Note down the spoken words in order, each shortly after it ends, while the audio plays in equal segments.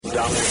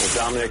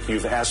Dominic,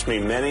 you've asked me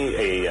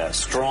many a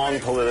strong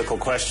political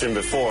question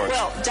before.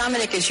 Well,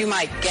 Dominic, as you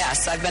might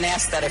guess, I've been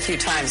asked that a few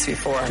times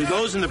before. To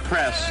those in the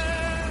press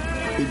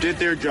who did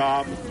their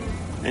job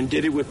and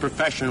did it with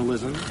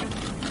professionalism,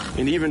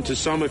 and even to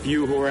some of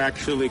you who are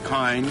actually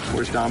kind.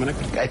 Where's Dominic?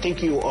 I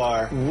think you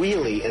are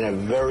really in a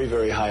very,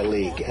 very high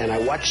league. And I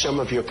watch some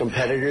of your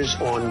competitors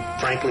on,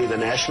 frankly, the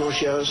national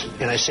shows,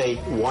 and I say,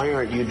 why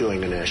aren't you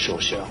doing a national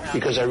show?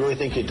 Because I really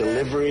think your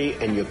delivery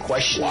and your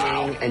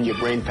questioning and your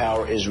brain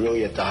power is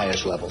really at the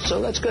highest level.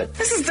 So that's good.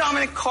 This is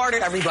Dominic Carter,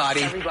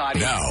 everybody.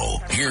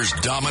 Now, here's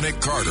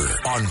Dominic Carter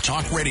on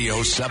Talk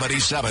Radio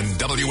 77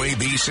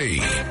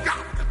 WABC.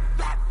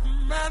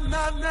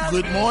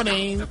 Good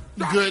morning.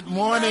 Good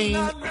morning.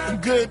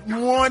 Good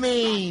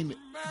morning.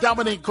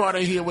 Dominic Carter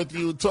here with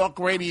you. Talk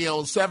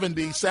Radio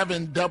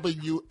 77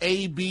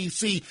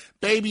 WABC.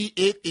 Baby,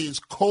 it is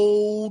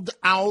cold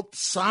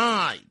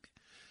outside.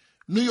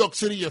 New York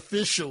City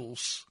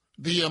officials,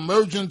 the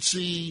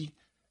emergency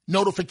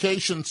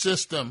notification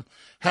system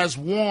has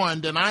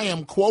warned, and I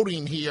am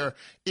quoting here,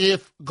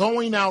 if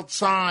going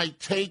outside,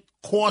 take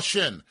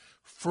caution.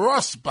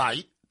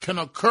 Frostbite can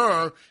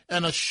occur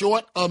in a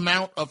short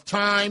amount of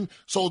time,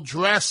 so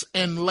dress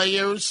in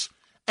layers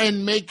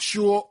and make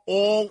sure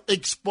all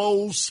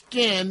exposed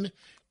skin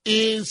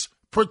is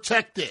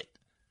protected.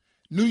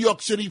 New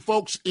York City,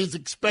 folks, is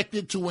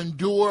expected to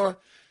endure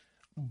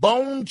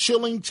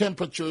bone-chilling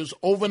temperatures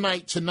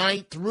overnight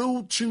tonight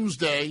through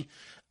Tuesday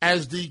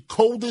as the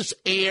coldest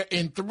air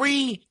in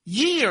 3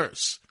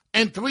 years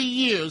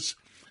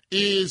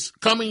is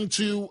coming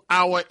to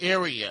our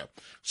area.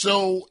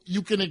 So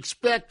you can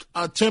expect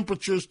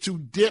temperatures to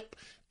dip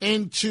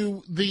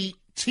into the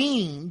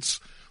teens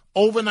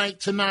overnight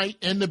tonight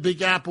in the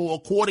Big Apple,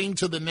 according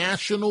to the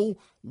National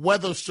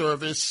Weather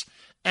Service.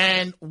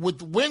 And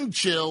with wind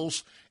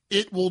chills,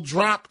 it will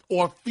drop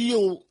or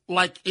feel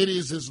like it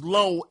is as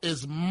low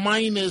as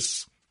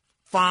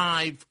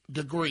 -5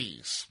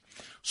 degrees.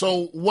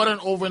 So what an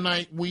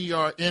overnight we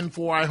are in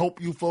for. I hope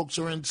you folks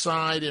are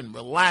inside and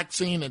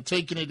relaxing and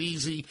taking it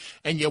easy,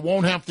 and you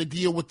won't have to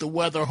deal with the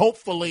weather,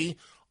 hopefully,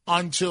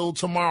 until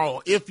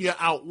tomorrow. If you're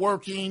out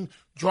working,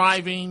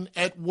 driving,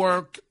 at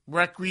work,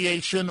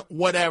 recreation,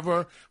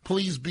 whatever,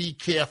 please be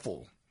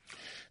careful.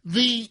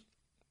 The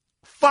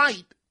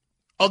fight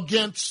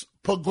against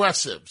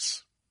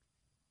progressives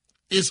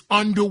is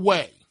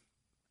underway.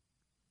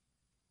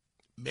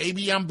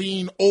 Maybe I'm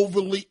being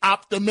overly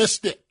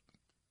optimistic,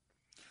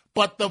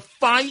 but the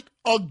fight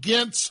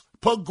against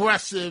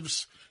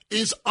progressives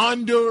is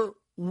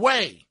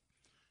underway.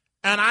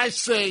 And I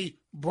say,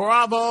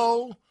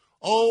 bravo,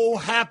 oh,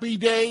 happy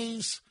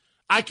days.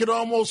 I could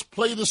almost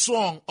play the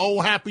song,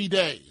 Oh, Happy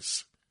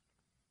Days.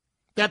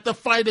 That the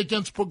fight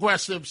against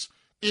progressives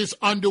is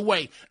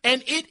underway.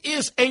 And it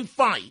is a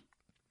fight.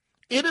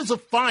 It is a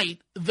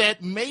fight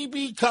that may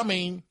be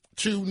coming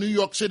to New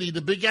York City,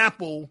 the Big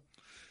Apple,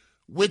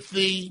 with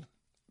the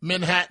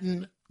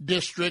Manhattan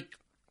District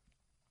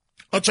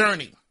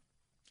Attorney,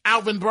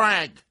 Alvin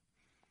Bragg.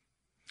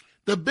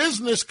 The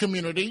business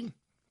community,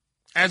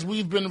 as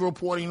we've been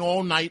reporting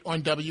all night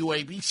on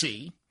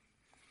WABC,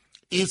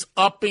 is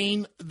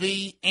upping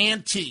the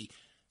ante.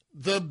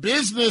 The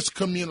business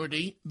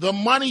community, the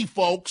money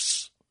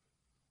folks,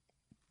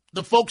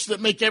 the folks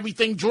that make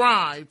everything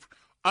drive,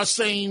 are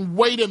saying,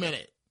 wait a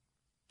minute,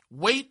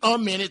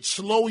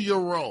 slow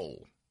your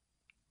roll.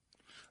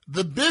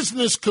 The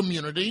business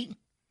community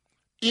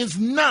is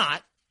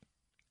not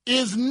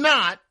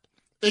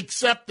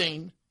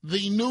accepting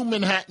the new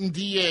Manhattan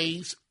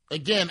DA's,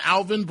 again,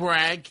 Alvin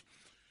Bragg,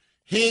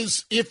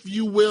 his, if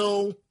you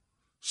will,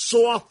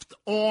 soft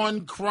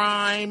on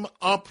crime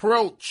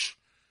approach.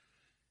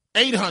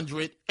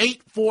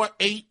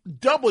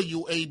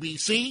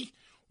 800-848-WABC,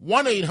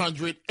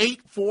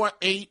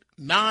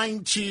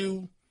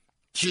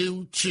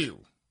 1-800-848-9222.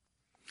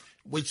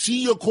 We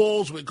see your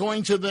calls. We're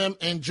going to them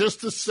in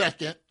just a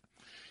second.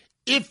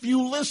 If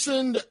you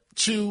listened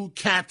to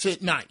Cats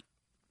at Night,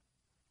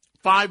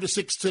 5 to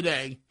 6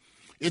 today,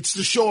 it's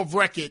the show of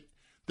record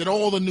that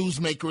all the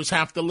newsmakers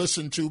have to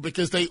listen to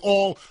because they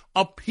all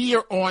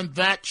appear on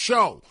that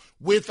show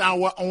with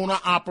our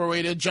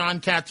owner-operator, John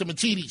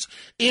Catsimatidis.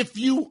 If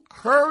you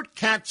heard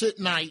Cats at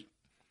Night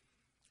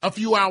a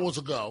few hours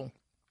ago,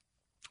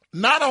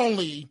 not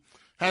only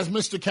has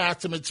Mr.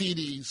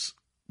 Catsimatidis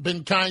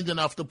been kind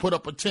enough to put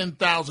up a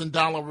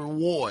 $10,000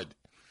 reward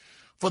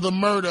for the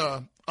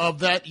murder of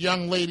that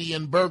young lady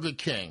in Burger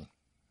King,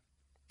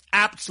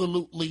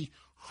 absolutely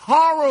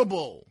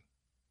horrible,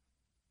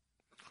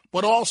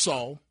 but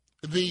also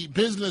the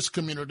business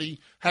community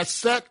has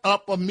set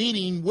up a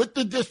meeting with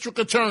the district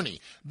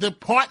attorney, the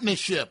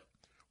Partnership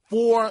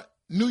for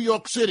New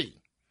York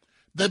City,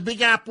 the Big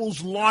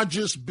Apple's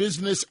largest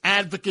business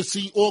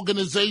advocacy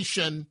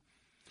organization,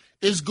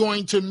 is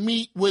going to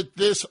meet with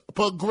this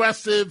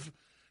progressive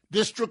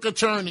district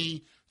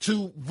attorney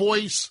to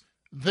voice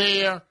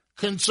their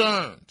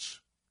concerns.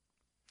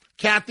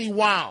 Kathy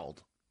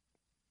Wild,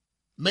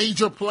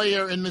 major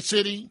player in the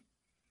city.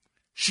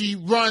 She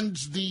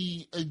runs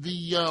the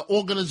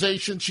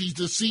organization. She's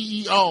the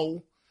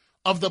CEO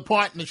of the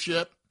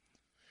partnership,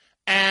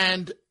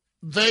 and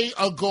they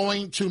are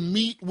going to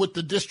meet with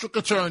the district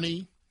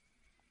attorney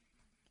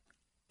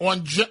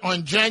on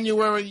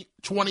January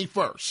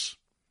 21st.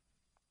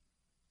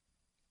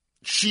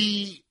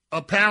 She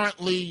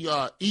apparently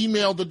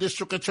emailed the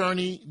district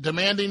attorney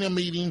demanding a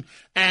meeting,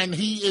 and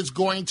he is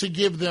going to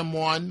give them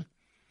one.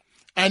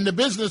 And the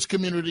business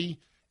community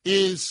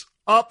is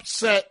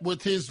upset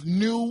with his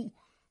new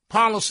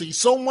policy,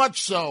 so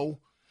much so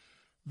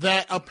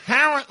that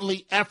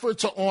apparently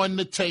efforts are on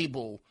the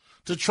table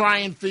to try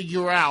and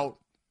figure out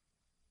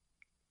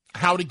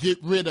how to get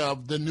rid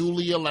of the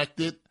newly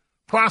elected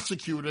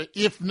prosecutor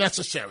if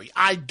necessary.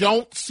 I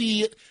don't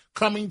see it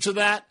coming to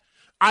that.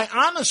 I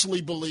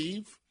honestly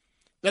believe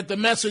that the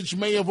message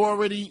may have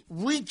already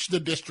reached the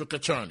district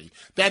attorney,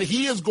 that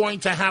he is going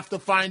to have to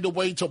find a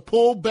way to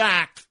pull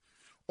back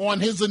on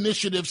his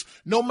initiatives,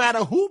 no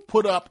matter who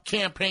put up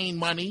campaign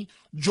money,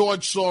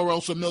 George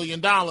Soros, $1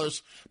 million,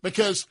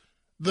 because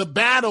the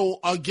battle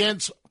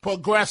against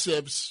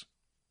progressives,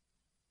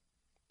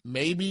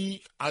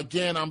 maybe,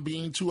 again, I'm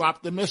being too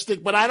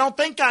optimistic, but I don't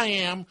think I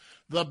am.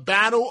 The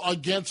battle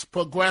against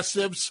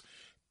progressives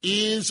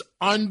is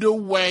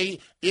underway.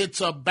 It's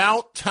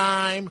about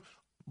time.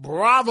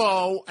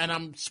 Bravo, and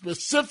I'm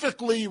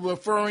specifically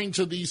referring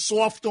to these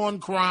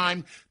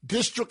soft-on-crime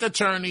district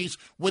attorneys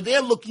where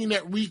they're looking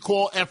at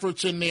recall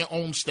efforts in their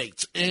own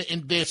states,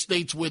 in their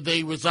states where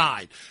they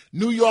reside.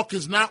 New York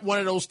is not one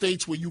of those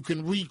states where you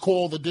can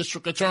recall the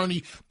district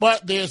attorney,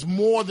 but there's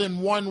more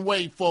than one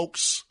way,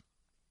 folks,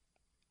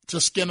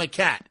 to skin a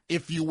cat,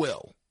 if you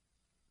will.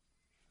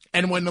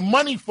 And when the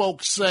money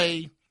folks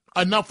say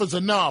enough is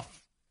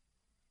enough,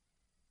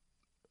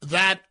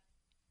 that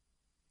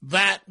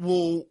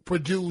will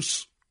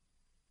produce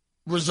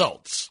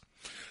results.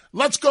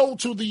 Let's go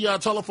to the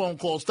telephone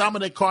calls.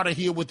 Dominic Carter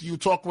here with you,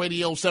 Talk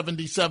Radio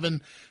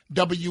 77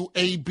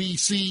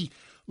 WABC.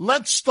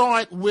 Let's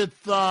start with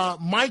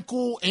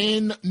Michael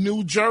in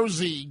New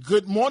Jersey.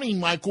 Good morning,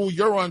 Michael.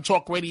 You're on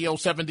Talk Radio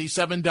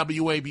 77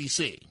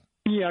 WABC.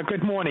 Yeah,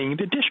 good morning.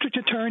 The district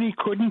attorney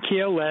couldn't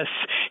care less.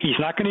 He's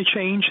not going to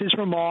change his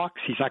remarks.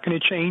 He's not going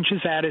to change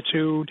his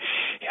attitude.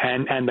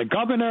 And the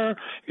governor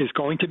is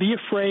going to be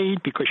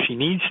afraid because she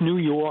needs New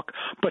York.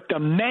 But the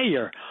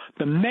mayor,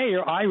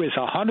 I was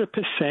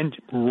 100%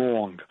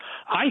 wrong.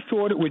 I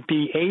thought it would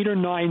be 8 or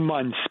 9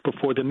 months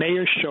before the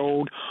mayor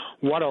showed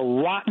what a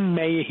rotten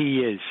mayor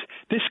he is.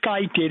 This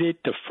guy did it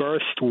the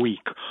first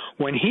week.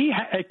 When he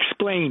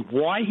explained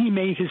why he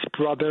made his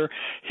brother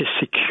his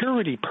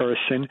security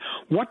person,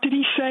 what did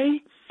he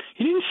say?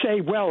 He didn't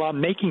say, well,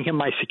 I'm making him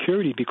my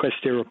security because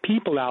there are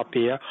people out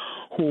there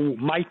who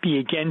might be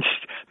against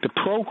the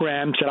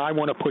programs that I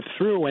want to put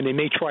through and they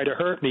may try to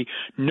hurt me.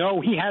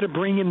 No, he had to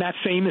bring in that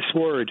famous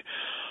word,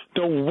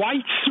 the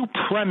white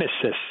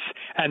supremacists.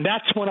 And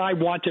that's when I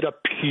wanted to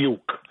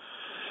puke.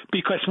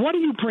 Because what are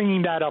you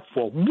bringing that up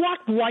for? What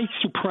white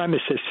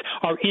supremacists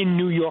are in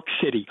New York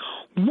City?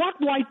 What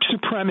white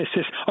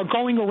supremacists are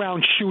going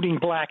around shooting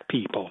black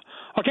people?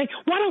 Okay?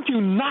 Why don't you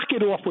knock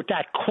it off with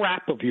that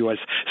crap of yours?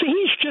 See,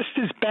 he's just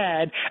as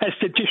bad as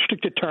the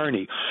district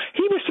attorney.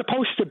 He was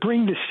supposed to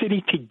bring the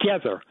city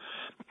together.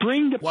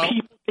 Bring the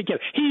people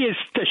together. He is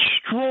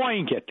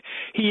destroying it.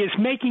 He is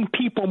making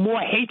people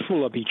more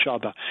hateful of each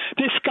other.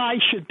 This guy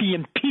should be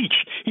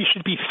impeached. He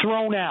should be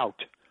thrown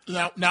out.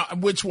 Now,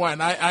 which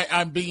one?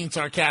 I'm being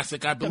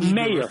sarcastic. I believe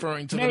you're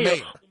referring to the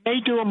mayor.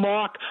 Made the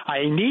remark,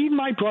 I need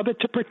my brother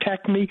to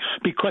protect me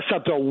because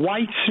of the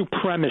white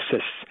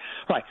supremacists.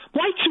 Right.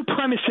 White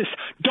supremacists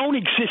don't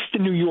exist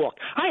in New York.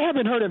 I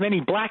haven't heard of any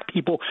black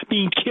people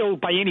being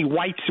killed by any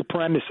white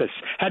supremacists.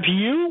 Have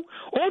you?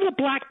 All the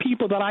black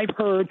people that I've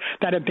heard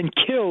that have been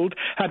killed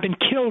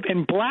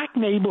in black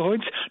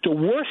neighborhoods, the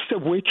worst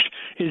of which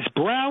is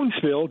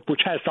Brownsville,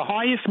 which has the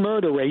highest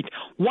murder rate.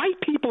 White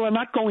people are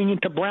not going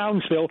into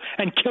Brownsville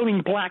and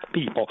killing black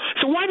people.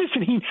 So why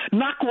doesn't he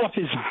knock off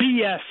his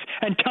BS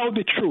and tell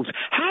the truth?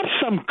 Have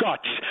some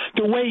guts.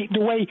 The way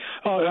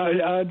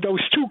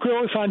those two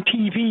girls on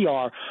TV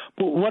are.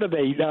 What are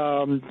they?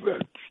 I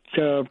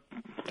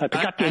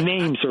forgot their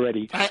names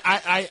already.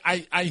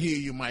 I hear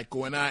you,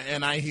 Michael, and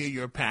I hear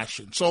your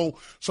passion. So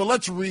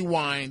let's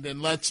rewind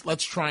and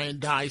let's try and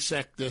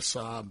dissect this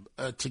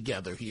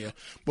together here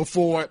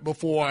before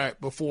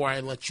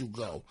I let you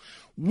go.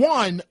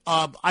 One,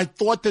 I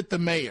thought that the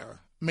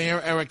Mayor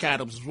Eric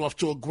Adams, was off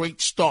to a great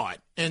start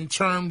in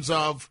terms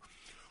of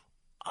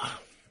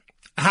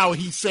how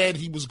he said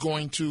he was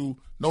going to.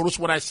 Notice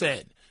what I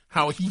said.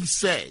 How he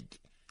said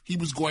he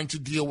was going to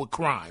deal with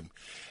crime.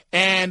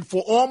 And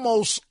for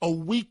almost a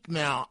week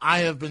now, I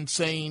have been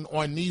saying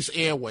on these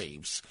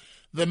airwaves,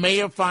 the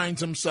mayor finds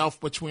himself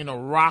between a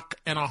rock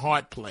and a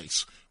hard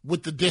place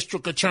with the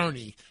district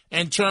attorney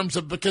in terms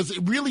of, because it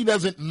really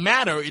doesn't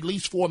matter, at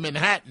least for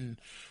Manhattan,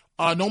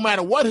 no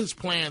matter what his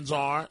plans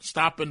are,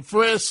 stop and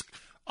frisk,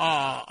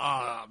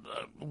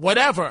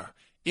 whatever.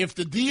 If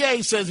the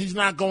DA says he's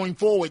not going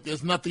forward,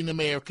 there's nothing the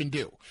mayor can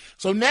do.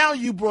 So now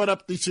you brought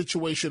up the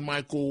situation,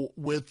 Michael,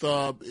 with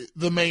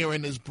the mayor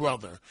and his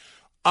brother.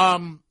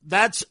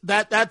 That's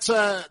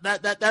a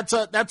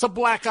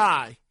black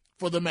eye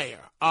for the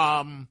mayor.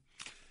 And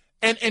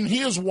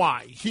here's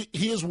why.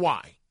 Here's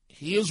why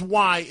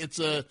it's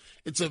a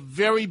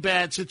very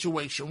bad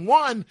situation.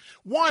 One,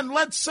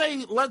 let's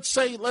say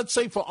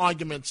for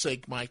argument's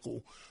sake,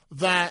 Michael,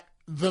 that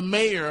the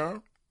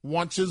mayor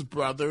wants his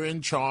brother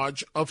in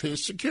charge of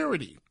his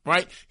security,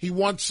 right? He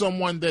wants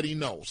someone that he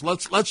knows.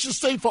 Let's just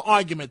say for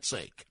argument's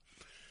sake,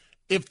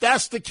 if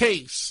that's the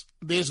case,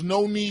 there's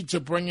no need to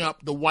bring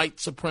up the white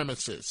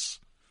supremacists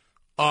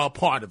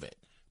part of it,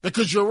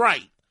 because you're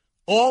right.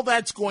 All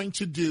that's going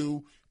to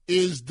do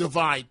is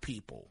divide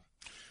people.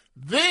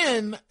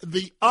 Then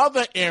the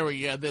other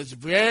area that's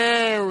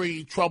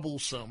very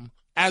troublesome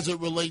as it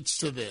relates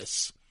to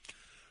this,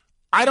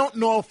 I don't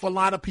know if a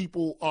lot of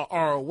people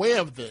are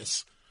aware of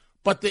this,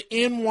 but the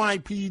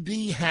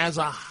NYPD has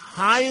a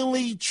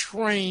highly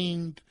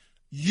trained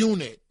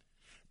unit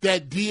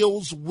that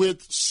deals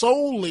with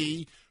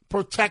solely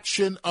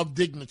protection of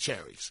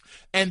dignitaries,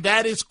 and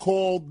that is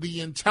called the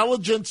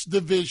Intelligence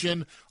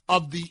Division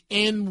of the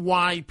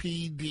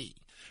NYPD.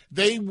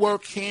 They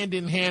work hand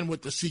in hand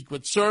with the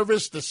Secret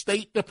Service, the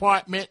State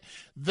Department.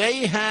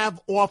 They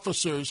have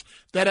officers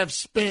that have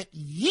spent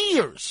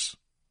years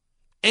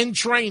in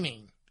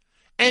training,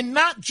 and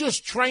not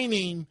just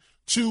training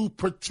to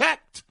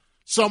protect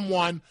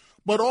someone,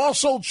 but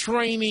also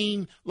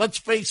training, let's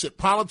face it,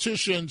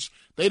 politicians,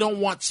 they don't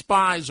want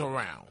spies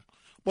around,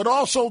 but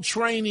also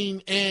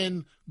training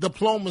in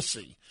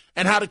diplomacy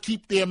and how to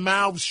keep their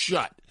mouths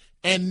shut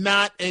and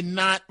not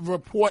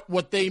report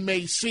what they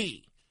may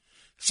see.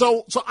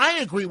 So I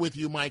agree with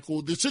you,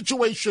 Michael. The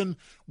situation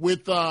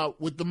with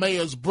the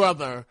mayor's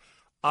brother,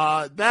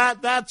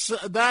 that's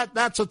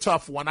a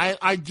tough one.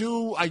 I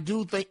do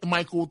think,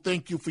 Michael,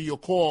 thank you for your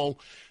call,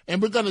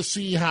 and we're going to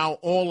see how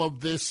all of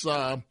this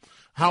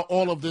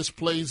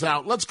plays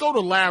out. Let's go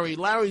to Larry.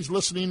 Larry's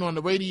listening on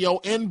the radio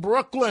in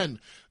Brooklyn.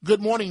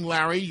 Good morning,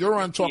 Larry.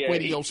 You're on Talk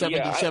Radio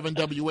 77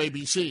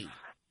 WABC.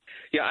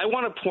 Yeah, I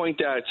want to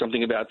point out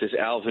something about this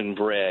Alvin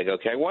Bragg,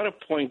 okay? I want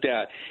to point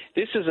out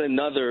this is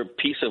another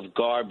piece of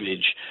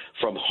garbage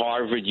from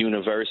Harvard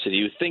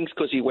University who thinks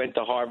because he went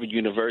to Harvard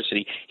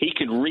University he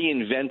could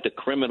reinvent the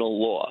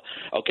criminal law,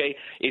 okay?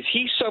 Is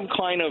he some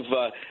kind of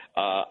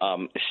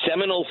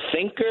seminal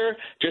thinker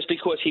just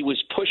because he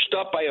was pushed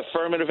up by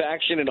affirmative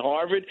action at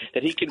Harvard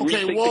that he could rethink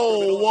the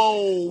criminal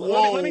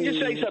law? Let me just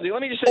say something.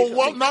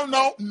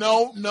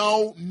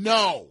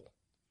 No.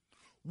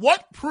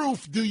 What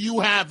proof do you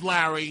have,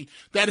 Larry,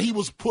 that he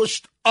was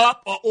pushed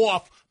up or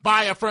off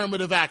by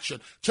affirmative action?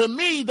 To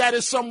me, that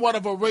is somewhat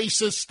of a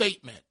racist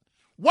statement.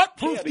 What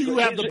proof do you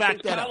have to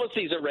back that up? His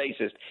policies are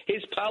racist.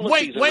 His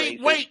policies are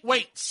racist.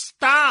 Wait.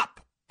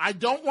 Stop. I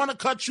don't want to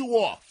cut you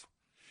off.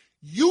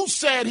 You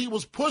said he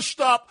was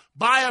pushed up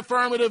by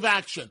affirmative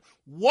action.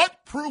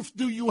 What proof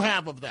do you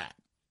have of that?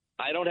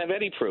 I don't have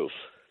any proof.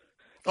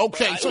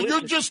 Okay, so you're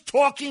just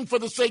talking for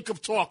the sake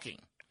of talking.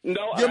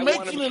 No, you're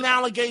making an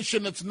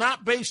allegation that's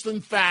not based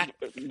in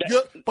fact.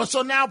 But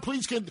so now,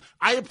 please,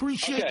 I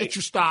appreciate that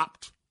you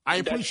stopped. I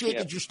appreciate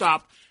that you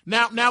stopped.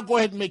 Now go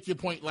ahead and make your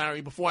point,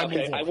 Larry, before I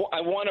move on.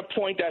 I want to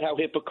point out how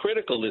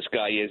hypocritical this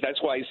guy is.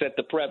 That's why I set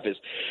the preface.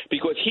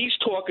 Because he's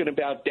talking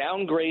about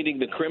downgrading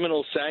the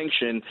criminal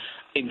sanction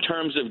in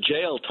terms of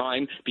jail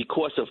time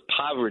because of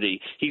poverty.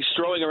 He's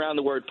throwing around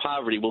the word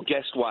poverty. Well,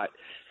 guess what?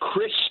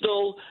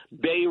 Crystal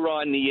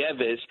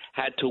Bayron-Nieves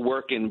had to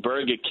work in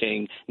Burger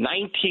King.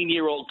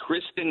 19-year-old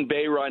Kristen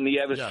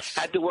Bayron-Nieves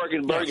had to work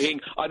in Burger King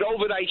on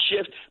overnight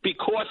shift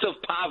because of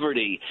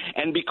poverty,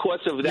 and because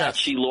of that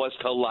she lost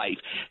her life.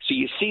 So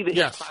you see the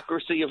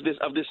hypocrisy of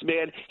this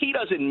man. He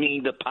doesn't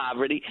mean the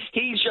poverty.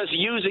 He's just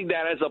using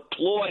that as a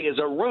ploy, as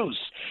a ruse.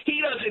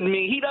 He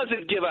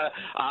doesn't give a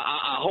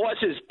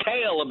horse's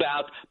tail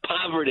about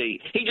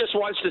poverty. He just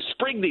wants to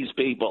spring these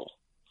people.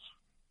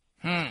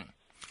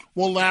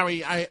 Well,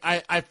 Larry,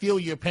 I feel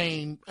your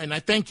pain, and I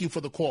thank you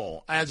for the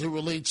call as it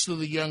relates to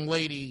the young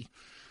lady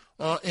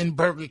in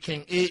Burger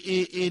King.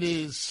 It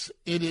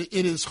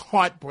is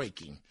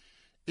heartbreaking.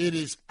 It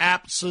is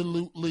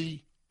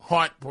absolutely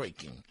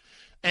heartbreaking.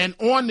 And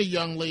on the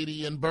young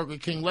lady in Burger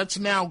King, let's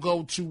now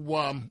go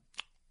to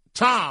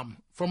Tom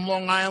from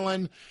Long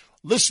Island,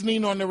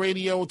 listening on the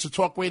radio to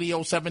Talk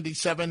Radio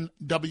 77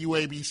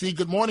 WABC.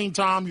 Good morning,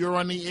 Tom. You're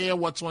on the air.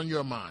 What's on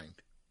your mind?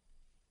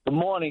 Good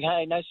morning.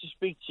 Hi, nice to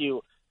speak to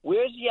you.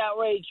 Where's the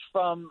outrage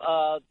from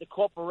the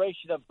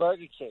corporation of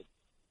Burger King?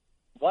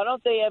 Why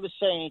don't they ever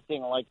say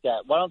anything like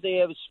that? Why don't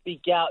they ever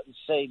speak out and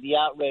say the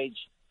outrage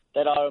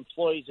that our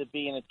employees are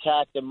being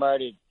attacked and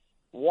murdered?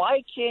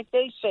 Why can't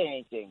they say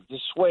anything to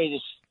sway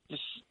this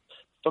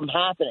from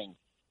happening?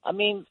 I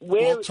mean,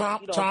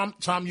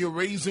 Tom, you're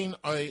raising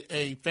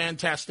a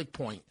fantastic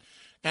point,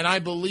 and I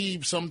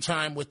believe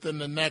sometime within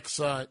the next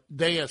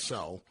day or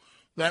so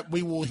that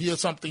we will hear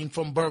something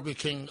from Burger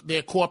King,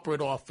 their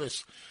corporate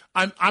office.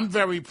 I'm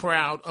very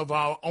proud of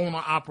our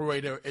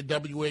owner-operator at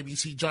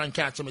WABC, John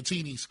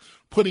Catsimatidis,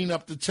 putting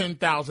up the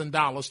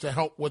 $10,000 to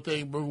help with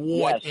a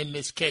reward in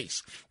this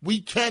case. We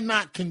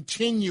cannot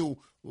continue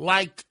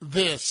like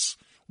this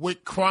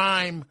with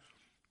crime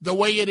the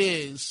way it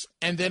is,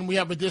 and then we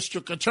have a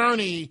district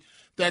attorney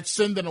that's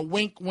sending a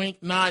wink,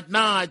 wink, nod,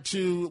 nod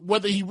to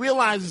whether he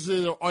realizes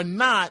it or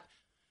not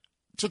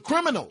to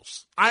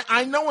criminals.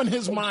 I know in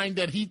his mind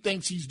that he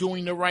thinks he's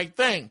doing the right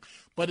thing,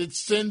 but it's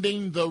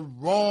sending the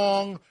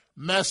wrong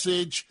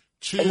message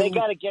to and they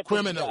gotta get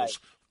criminals.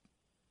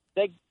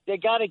 They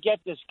got to get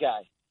this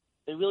guy.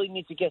 They really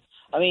need to get.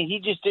 I mean, he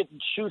just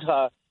didn't shoot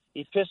her.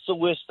 He pistol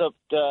whipped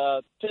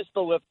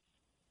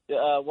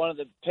one of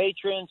the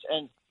patrons,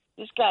 and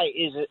this guy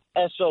is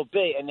an SOB,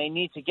 and they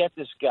need to get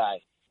this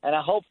guy. And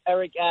I hope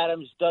Eric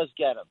Adams does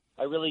get him.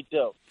 I really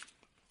do.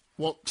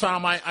 Well,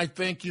 Tom, I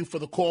thank you for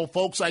the call.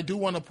 Folks, I do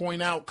want to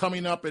point out,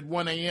 coming up at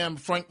 1 a.m.,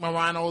 Frank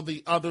Morano,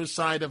 The Other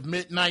Side of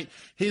Midnight.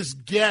 His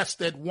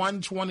guest at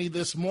 1:20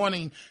 this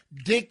morning,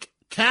 Dick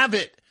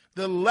Cavett,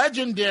 the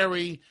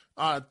legendary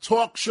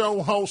talk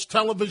show host,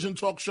 television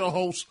talk show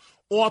host,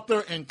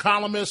 author, and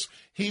columnist.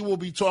 He will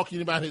be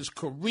talking about his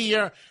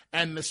career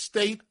and the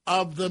state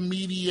of the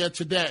media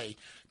today.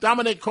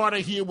 Dominic Carter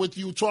here with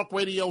you, Talk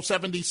Radio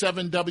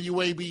 77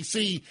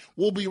 WABC.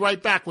 We'll be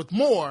right back with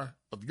more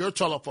of your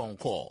telephone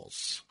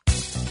calls.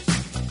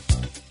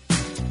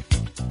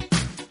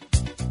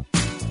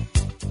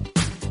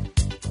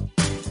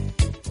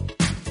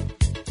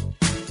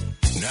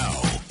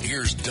 Now,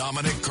 here's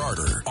Dominic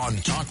Carter on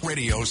Talk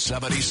Radio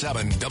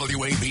 77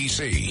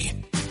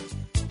 WABC.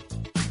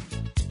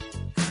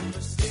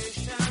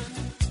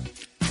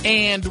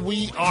 And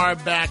we are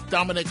back.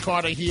 Dominic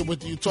Carter here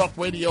with you, Talk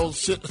Radio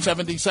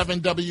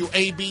 77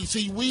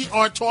 WABC. We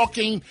are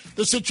talking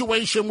the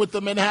situation with the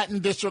Manhattan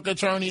District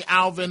Attorney,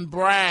 Alvin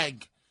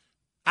Bragg.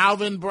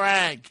 Alvin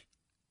Bragg,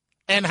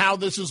 and how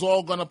this is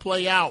all going to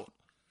play out.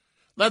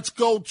 Let's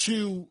go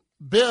to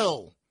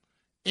Bill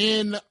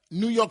in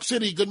New York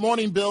City. Good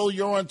morning, Bill.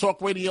 You're on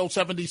Talk Radio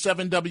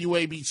 77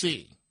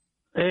 WABC.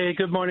 Hey,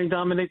 good morning,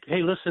 Dominic.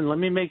 Hey, listen, let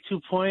me make 2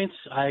 points.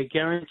 I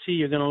guarantee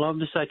you're going to love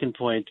the second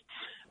point.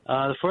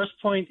 The first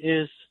point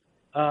is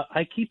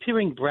I keep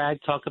hearing Bragg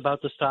talk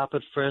about the stop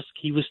and frisk.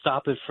 He was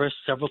stopped and frisked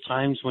several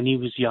times when he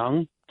was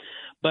young,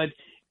 but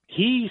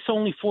he's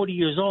only 40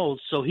 years old,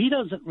 so he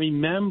doesn't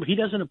remember, he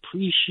doesn't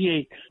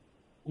appreciate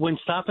when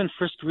stop and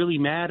frisk really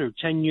mattered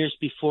 10 years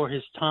before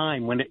his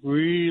time, when it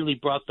really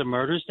brought the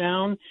murders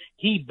down.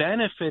 He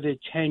benefited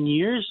 10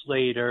 years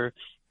later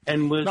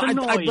and was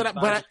annoyed.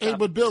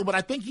 But Bill,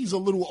 I think he's a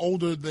little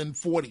older than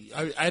 40.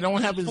 I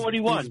don't have his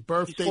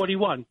birthday. He's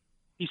 41.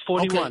 He's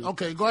 41.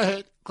 Okay, go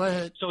ahead.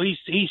 So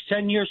he's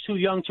 10 years too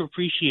young to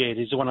appreciate,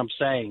 is what I'm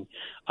saying,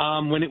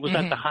 when it was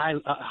at the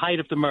height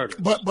of the murder.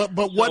 But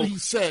what he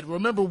said,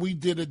 remember we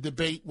did a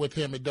debate with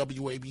him at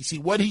WABC.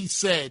 What he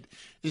said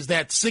is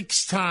that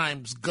 6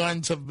 times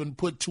guns have been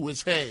put to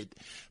his head,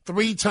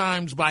 3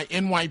 times by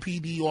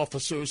NYPD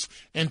officers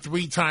and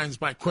 3 times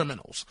by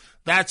criminals.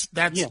 That's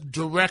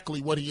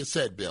directly what he has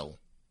said, Bill.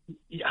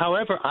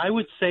 However, I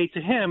would say to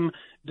him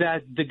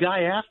that the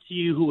guy after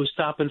you who was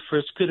stop and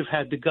frisk could have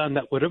had the gun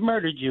that would have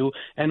murdered you,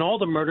 and all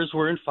the murders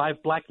were in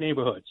 5 black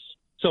neighborhoods.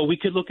 So we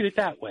could look at it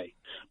that way.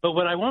 But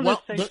what I want to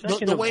say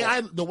the way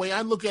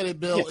I look at it,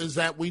 Bill, is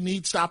that we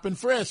need stop and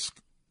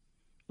frisk.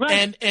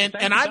 Right. And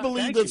I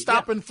believe that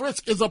stop and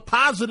frisk is a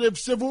positive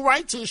civil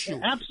rights issue,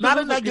 not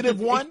a negative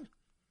one.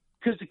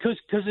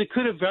 Because it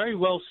could have very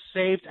well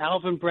saved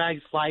Alvin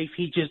Bragg's life.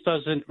 He just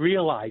doesn't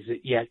realize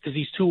it yet because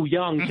he's too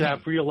young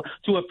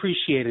to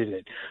appreciate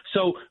it.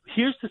 So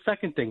here's the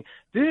second thing.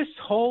 This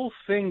whole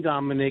thing,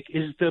 Dominic,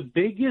 is the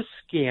biggest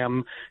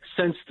scam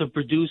since The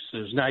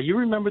Producers. Now, you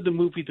remember the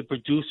movie The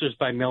Producers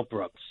by Mel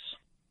Brooks?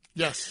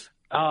 Yes.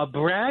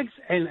 Braggs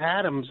and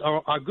Adams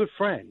are good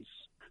friends.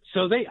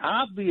 So they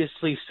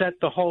obviously set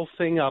the whole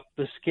thing up,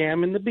 the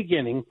scam in the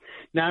beginning.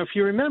 Now, if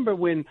you remember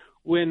when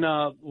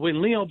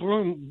Leo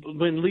Bloom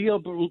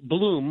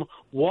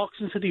walks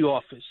into the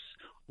office,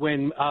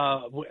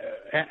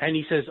 and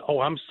he says,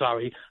 "Oh, I'm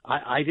sorry,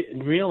 I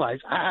didn't realize,"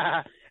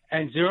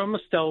 and Zero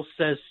Mostel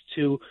says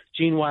to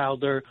Gene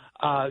Wilder,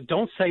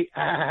 "Don't say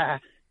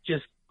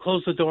just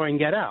close the door and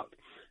get out."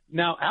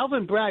 Now,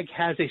 Alvin Bragg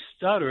has a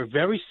stutter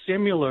very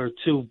similar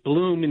to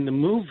Bloom in the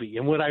movie,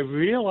 and what I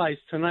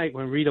realized tonight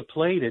when Rita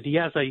played it, he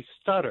has a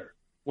stutter.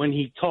 When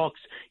he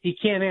talks, he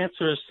can't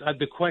answer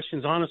the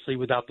questions honestly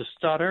without the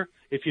stutter,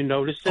 if you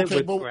notice it.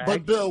 Okay,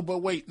 but Bill,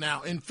 wait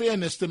now. In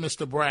fairness to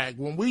Mr. Bragg,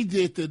 when we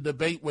did the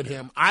debate with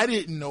him, I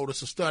didn't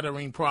notice a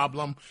stuttering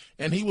problem,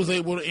 and he was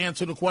able to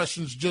answer the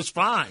questions just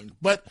fine.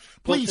 But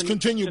please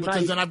continue,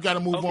 because then I've got to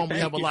move on. We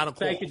have a lot of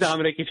calls. Thank you,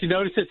 Dominic. If you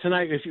notice it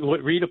tonight,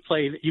 what Rita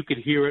played, you could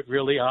hear it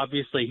really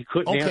obviously. He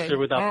couldn't answer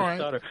without the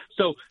stutter.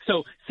 So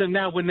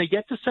now when they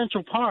get to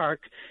Central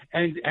Park,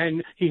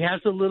 and he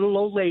has a little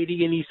old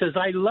lady, and he says,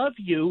 "I love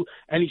you,"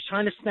 and he's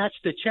trying to snatch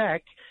the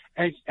check,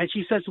 and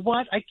she says,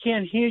 "What? I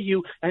can't hear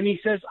you." And he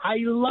says, "I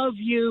love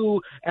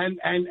you." And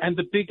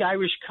the big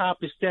Irish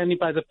cop is standing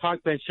by the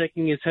park bench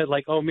shaking his head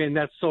like, "Oh, man,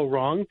 that's so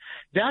wrong."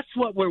 That's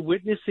what we're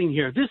witnessing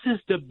here. This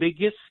is the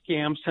biggest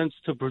scam since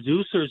The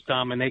Producers,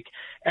 Dominic,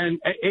 and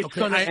it's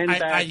going to end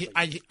badly.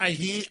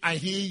 I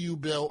hear you,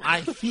 Bill. I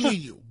hear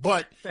you.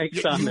 But Thanks,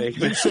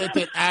 you said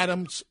that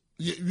Adams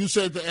You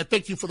said,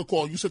 thank you for the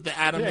call. You said that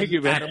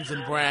Adams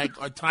and Bragg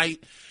are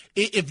tight.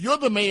 If you're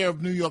the mayor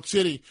of New York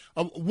City,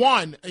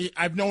 one,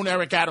 I've known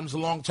Eric Adams a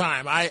long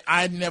time.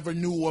 I never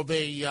knew of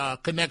a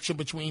connection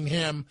between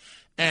him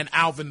and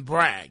Alvin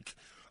Bragg.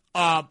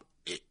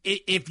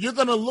 If you're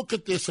going to look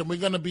at this, and we're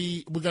going to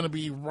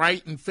be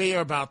right and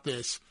fair about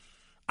this,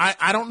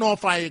 I don't know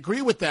if I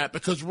agree with that,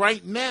 because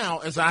right now,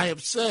 as I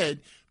have said,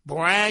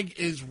 Bragg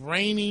is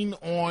raining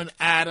on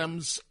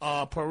Adams'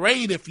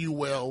 parade, if you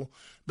will,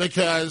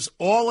 because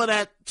all of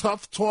that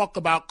tough talk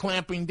about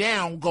clamping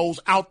down goes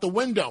out the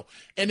window.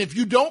 And if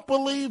you don't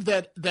believe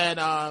that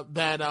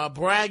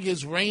Bragg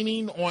is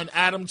raining on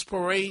Adams'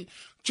 parade,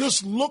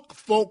 just look,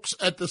 folks,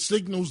 at the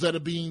signals that are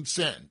being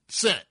sent.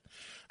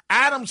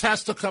 Adams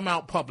has to come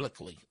out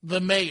publicly, the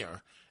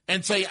mayor,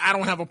 and say, I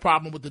don't have a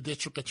problem with the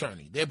district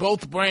attorney. They're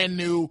both brand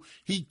new.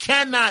 He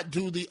cannot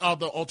do the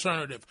other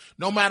alternative,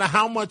 no matter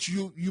how much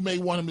you may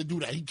want him to do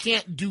that. He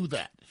can't do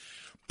that.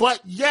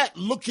 But yet,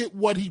 look at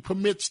what he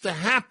permits to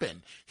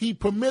happen. He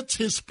permits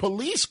his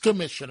police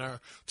commissioner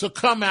to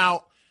come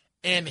out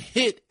and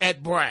hit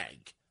at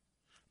Bragg.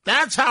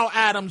 That's how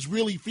Adams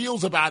really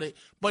feels about it,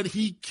 but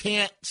he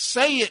can't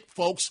say it,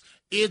 folks.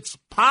 It's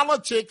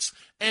politics,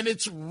 and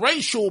it's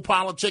racial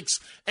politics,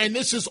 and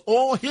this is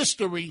all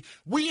history.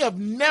 We have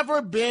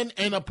never been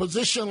in a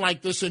position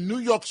like this in New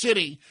York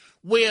City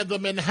where the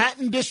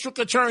Manhattan district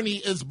attorney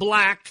is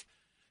black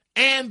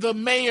and the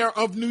mayor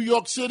of New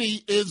York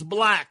City is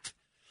black.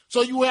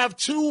 So you have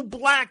two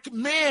black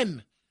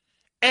men,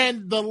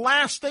 and the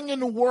last thing in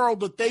the world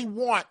that they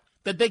want,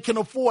 that they can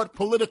afford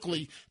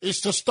politically,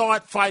 is to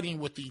start fighting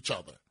with each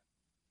other.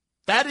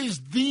 That is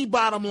the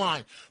bottom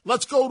line.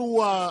 Let's go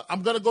to,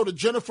 I'm going to go to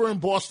Jennifer in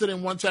Boston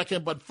in 1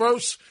 second, but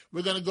first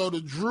we're going to go to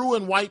Drew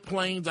in White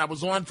Plains. I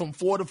was on from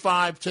 4 to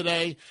 5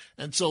 today,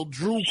 and so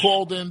Drew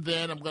called in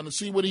then. I'm going to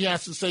see what he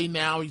has to say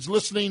now. He's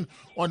listening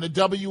on the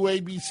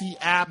WABC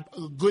app.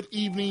 Good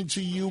evening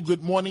to you.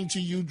 Good morning to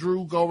you,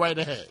 Drew. Go right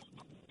ahead.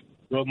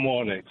 Good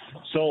morning.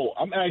 So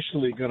I'm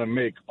actually going to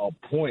make a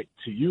point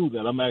to you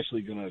that I'm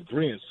actually going to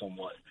agree in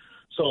somewhat.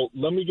 So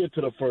let me get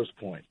to the first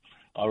point.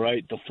 All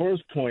right. The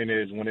first point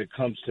is, when it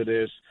comes to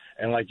this,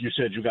 and like you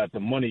said, you got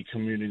the money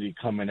community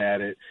coming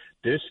at it.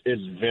 This is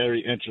very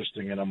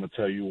interesting, and I'm going to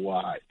tell you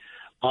why.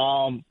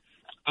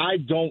 I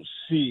don't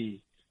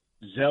see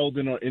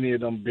Zeldin or any of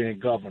them being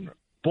governor,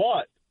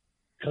 but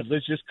because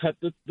let's just cut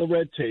the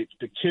red tape.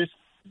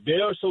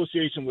 Their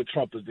association with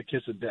Trump is the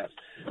kiss of death.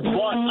 But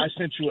I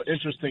sent you an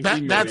interesting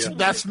email.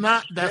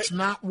 That's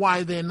not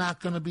why they're not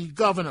going to be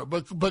governor.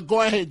 But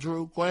go ahead,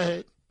 Drew. Go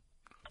ahead.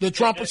 The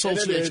Trump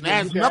Association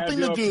has nothing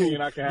to do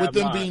with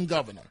them being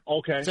governor.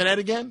 Okay. Say that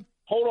again?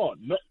 Hold on.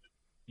 No,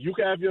 you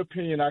can have your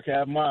opinion. I can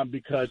have mine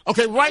because.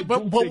 Okay, right.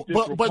 But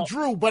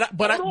Drew.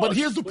 But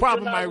here's the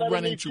problem I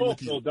run into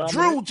with you.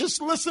 Drew,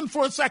 just listen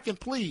for a second,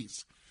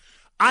 please.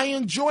 I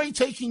enjoy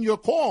taking your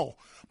call,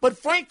 but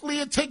frankly,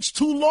 it takes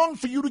too long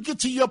for you to get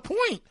to your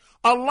point.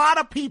 A lot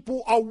of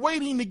people are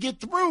waiting to get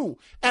through,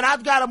 and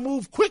I've got to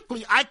move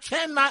quickly. I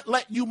cannot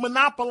let you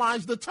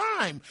monopolize the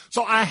time,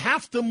 so I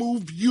have to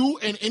move you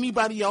and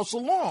anybody else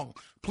along.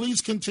 Please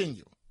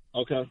continue.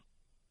 Okay.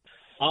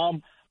 I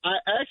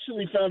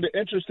actually found it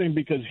interesting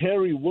because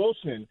Harry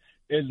Wilson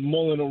is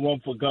mulling a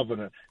run for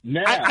governor.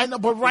 Now, I know,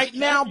 but right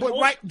now,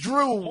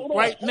 Drew,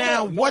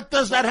 what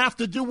does that have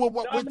to do with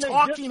what we're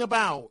talking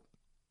about?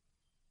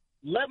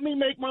 Let me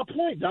make my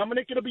point,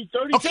 Dominic. It'll be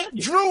 30 seconds. Okay,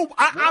 Drew,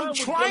 I'm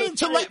trying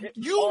to let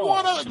you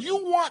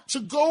want to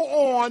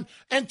go on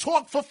and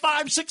talk for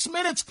 5-6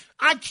 minutes.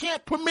 I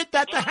can't permit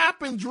that to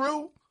happen,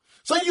 Drew.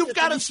 So you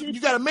got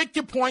to make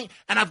your point,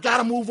 and I've got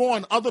to move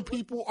on. Other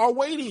people are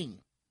waiting.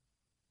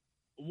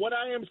 What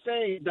I am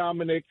saying,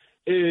 Dominic,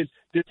 is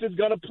this is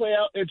going to play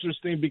out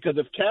interesting because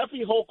if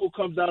Kathy Hochul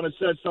comes out and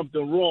says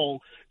something wrong,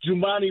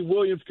 Jumaane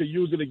Williams could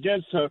use it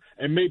against her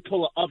and may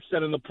pull an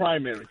upset in the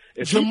primary.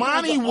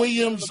 Jumaane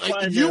Williams,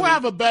 you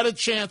have a better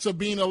chance of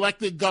being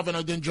elected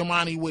governor than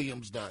Jumaane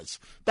Williams does.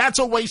 That's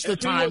a waste of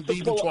time to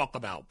even talk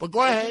about. But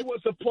go ahead. He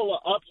wants to pull an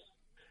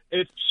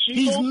upset.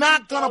 He's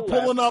not going to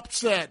pull an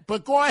upset,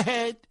 but go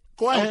ahead.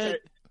 Go ahead.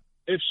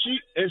 If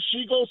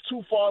she goes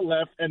too far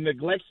left and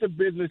neglects the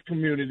business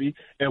community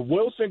and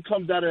Wilson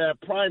comes out of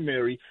that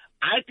primary,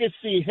 I could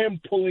see him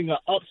pulling an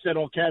upset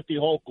on Kathy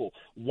Hochul.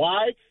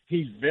 Why?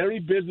 He's very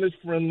business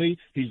friendly.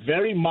 He's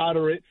very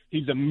moderate.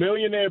 He's a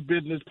millionaire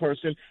business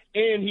person,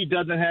 and he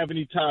doesn't have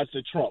any ties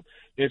to Trump.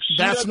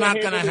 That's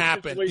not going to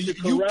happen.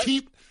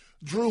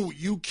 Drew,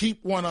 you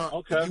want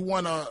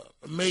to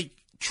make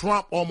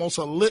Trump almost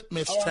a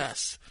litmus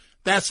test.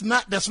 That's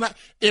not.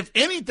 If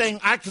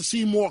anything, I could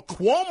see more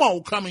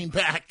Cuomo coming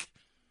back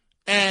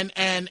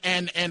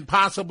and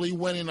possibly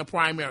winning a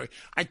primary.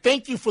 I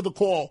thank you for the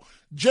call.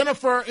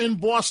 Jennifer in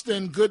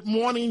Boston, good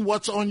morning.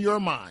 What's on your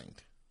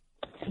mind?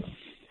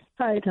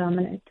 Hi,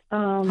 Dominic.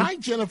 Hi,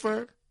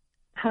 Jennifer.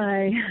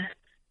 Hi.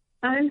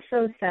 I'm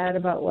so sad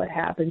about what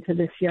happened to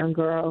this young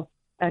girl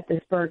at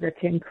this Burger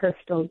King,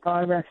 Crystal.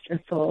 God rest her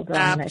soul,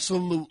 Dominic.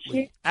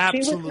 Absolutely.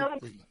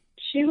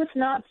 She was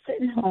not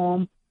sitting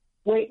home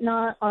waiting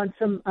on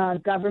some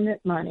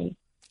government money.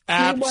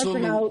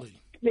 Absolutely. wasn't out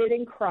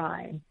committing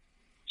crime.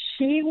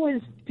 She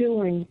was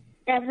doing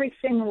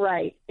everything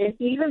right. And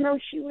even though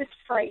she was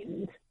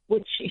frightened,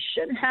 which she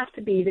shouldn't have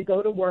to be to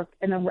go to work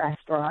in a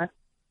restaurant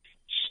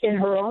in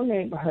her own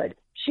neighborhood,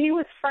 she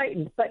was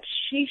frightened, but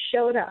she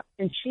showed up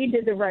and she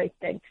did the right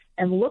thing.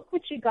 And look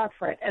what she got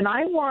for it. And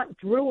I want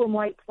Drew in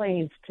White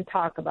Plains to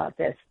talk about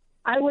this.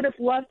 I would have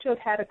loved to have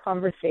had a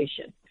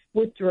conversation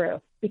with Drew,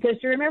 because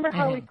do you remember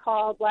how he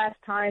called last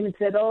time and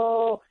said,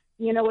 oh,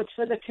 you know, it's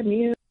for the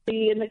community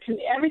and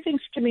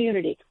everything's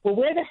community. Well,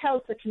 where the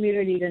hell's the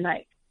community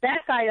tonight? That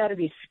guy ought to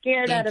be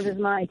scared out of his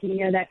mind to be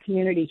in that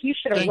community. He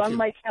should have run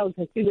like hell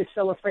because he was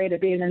so afraid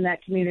of being in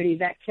that community,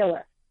 that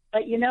killer.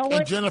 But you know what?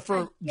 And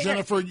Jennifer,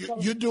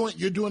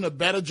 you're doing a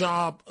better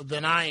job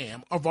than I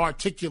am of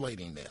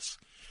articulating this.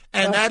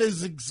 And that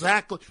is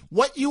exactly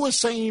what you are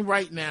saying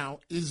right now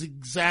is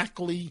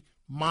exactly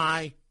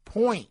my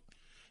point.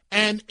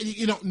 And,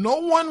 you know, no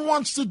one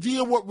wants to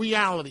deal with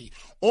reality.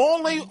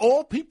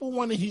 All people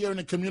want to hear in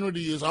the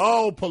community is,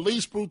 oh,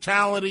 police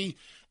brutality.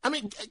 I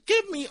mean,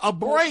 give me a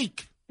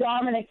break.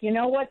 Dominic, you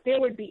know what?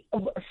 There would be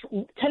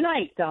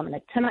tonight,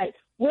 Dominic,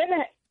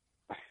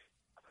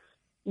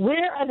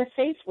 where are the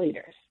faith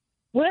leaders?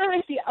 Where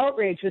is the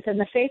outrage within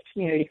the faith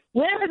community?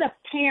 Where are the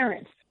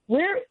parents?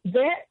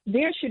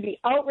 There should be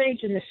outrage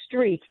in the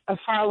streets of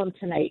Harlem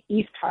tonight,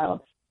 East Harlem.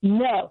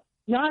 No,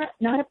 not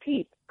a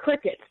peep.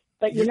 Crickets.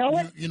 But you know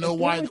what? You know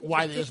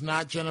why there's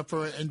not,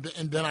 Jennifer, and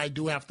then I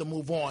do have to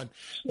move on.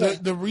 Sure.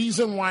 The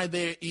reason why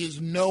there is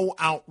no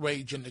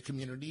outrage in the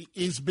community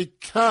is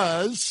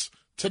because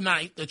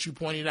tonight that you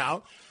pointed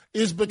out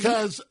is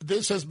because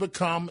this has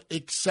become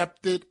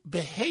accepted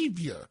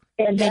behavior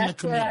in the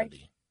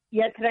community.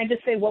 Can I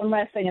just say one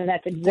last thing? And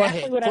that's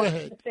exactly what I was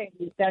going to say.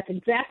 That's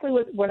exactly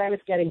what I was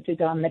getting to,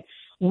 Dominic.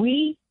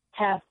 We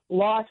have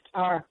lost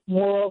our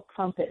moral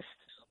compass.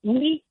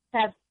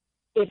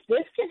 If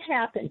this can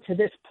happen to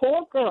this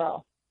poor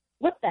girl,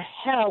 what the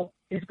hell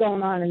is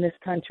going on in this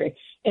country?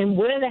 And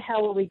where the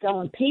hell are we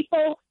going?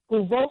 People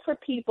who vote for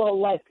people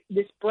like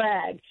this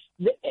Bragg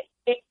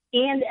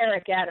and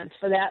Eric Adams,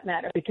 for that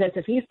matter, because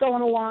if he's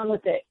going along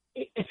with it,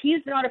 if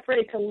he's not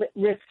afraid to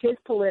risk his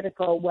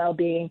political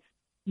well-being,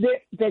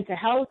 then to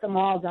hell with them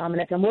all,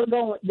 Dominic. And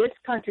this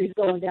country's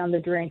going down the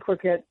drain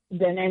quicker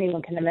than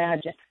anyone can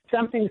imagine.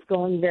 Something's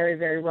going very,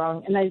 very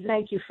wrong. And I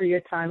thank you for your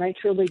time. I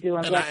truly do.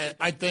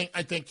 I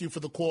thank you for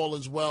the call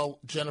as well,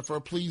 Jennifer.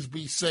 Please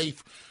be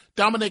safe.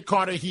 Dominic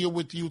Carter here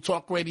with you,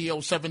 Talk Radio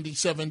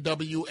 77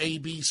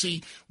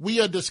 WABC. We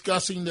are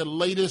discussing the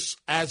latest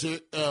as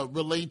it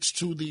relates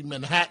to the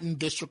Manhattan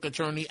District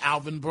Attorney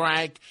Alvin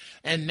Bragg.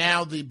 And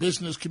now the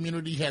business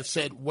community has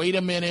said, wait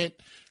a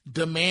minute,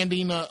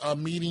 demanding a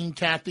meeting.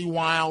 Kathy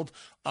Wild,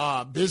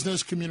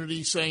 business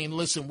community saying,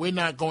 listen, we're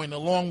not going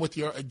along with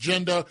your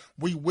agenda.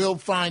 We will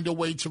find a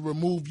way to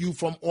remove you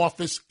from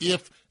office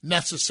if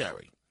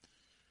necessary.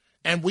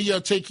 And we are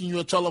taking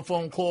your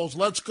telephone calls.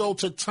 Let's go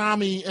to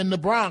Tommy in the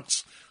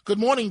Bronx. Good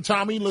morning,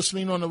 Tommy,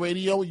 listening on the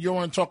radio. You're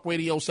on Talk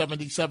Radio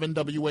 77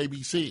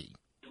 WABC.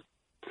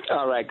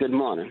 All right, good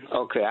morning.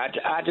 Okay,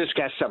 I just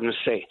got something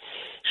to say.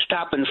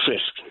 Stop and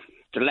frisk.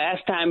 The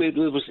last time it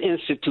was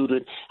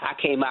instituted, I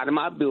came out of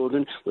my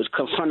building, was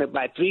confronted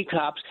by 3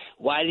 cops.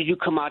 Why did you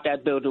come out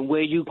that building?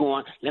 Where you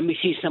going? Let me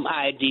see some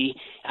ID.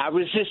 I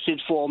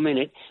resisted for a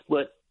minute,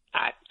 but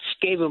I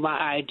gave them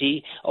my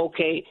ID.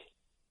 Okay,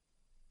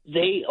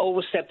 they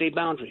overstepped their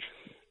boundaries.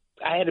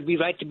 I had to be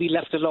right to be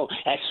left alone.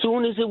 As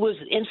soon as it was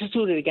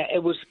instituted,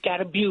 it got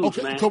abused,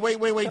 okay, man. So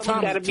wait,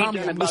 Tommy,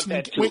 I'm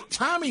listening. Wait,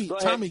 Tommy,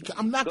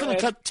 I'm not going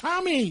to cut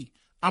Tommy.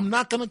 I'm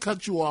not going to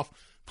cut you off.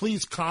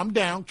 Please calm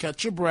down,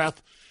 catch your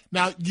breath.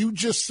 Now, you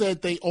just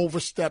said they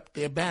overstepped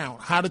their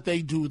bound. How did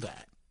they do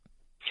that?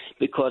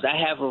 Because I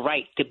have a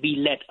right to be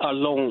let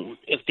alone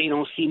if they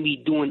don't see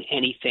me doing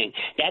anything.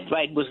 That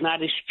right was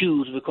not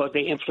excused because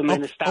they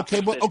implemented stop.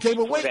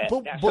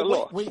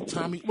 Wait,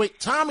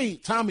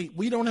 Tommy,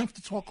 we don't have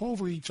to talk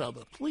over each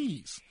other,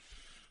 please.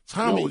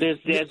 Tommy, no, there's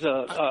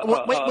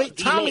wait,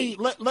 Tommy,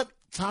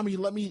 Tommy,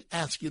 let me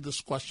ask you this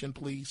question,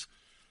 please.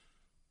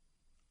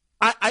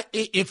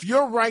 If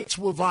your rights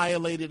were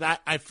violated,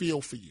 I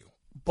feel for you.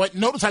 But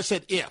notice I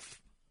said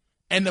if.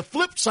 And the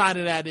flip side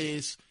of that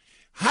is,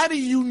 how do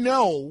you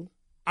know,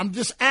 I'm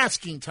just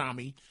asking,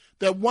 Tommy,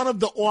 that one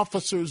of the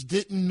officers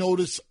didn't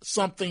notice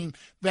something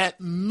that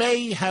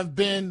may have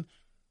been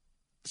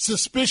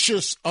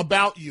suspicious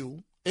about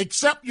you,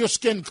 except your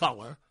skin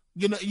color?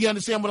 You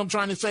understand what I'm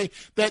trying to say?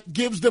 That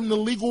gives them the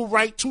legal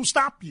right to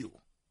stop you.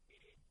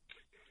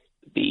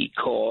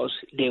 Because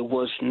there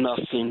was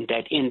nothing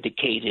that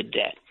indicated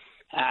that.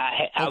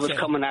 I was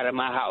coming out of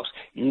my house.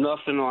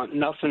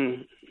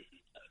 Nothing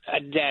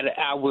that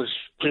I was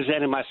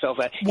presenting myself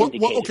at.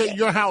 Okay,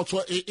 your house.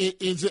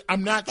 Is it?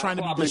 I'm not trying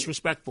to be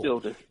disrespectful.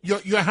 Building.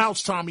 Your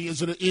house, Tommy.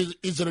 Is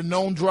it a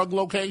known drug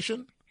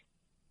location?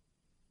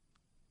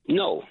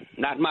 No,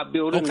 not my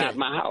building, not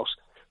my house.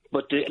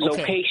 But the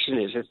location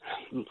is it's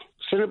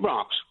in the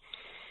Bronx.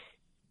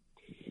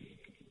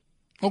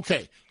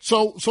 Okay,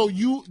 so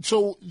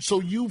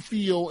you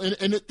feel,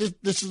 and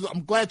this is,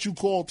 I'm glad you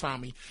called,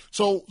 Tommy.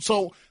 So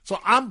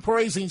I'm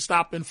praising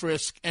stop and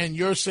frisk, and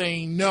you're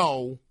saying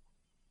no,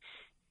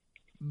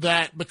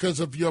 that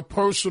because of your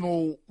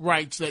personal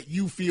rights that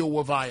you feel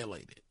were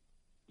violated.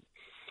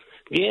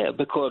 Yeah,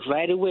 because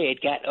right away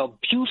it got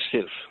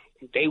abusive.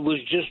 They was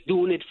just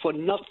doing it for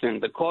nothing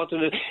because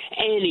of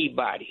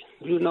anybody,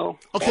 you know.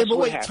 Okay, but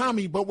wait,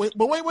 Tommy,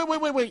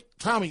 wait,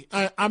 Tommy,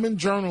 I'm in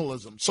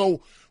journalism,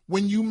 so.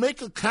 When you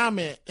make a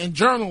comment in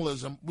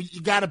journalism,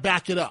 you got to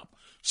back it up.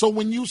 So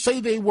when you say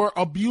they were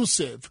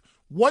abusive,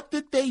 what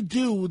did they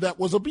do that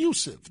was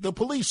abusive, the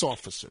police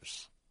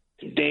officers?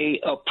 They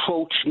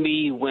approached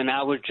me when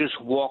I was just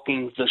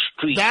walking the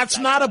street. That's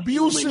not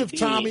abusive,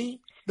 Tommy.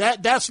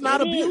 That's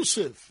not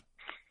abusive.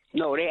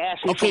 No, they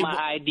asked me for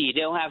my ID. They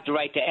don't have the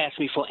right to ask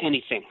me for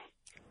anything.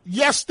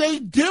 Yes, they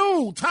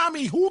do.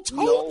 Tommy, who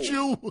told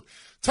you?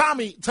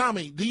 Tommy,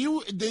 do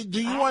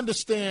you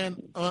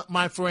understand,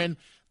 my friend,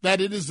 that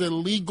it is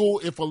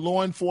illegal if a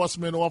law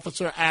enforcement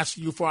officer asks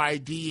you for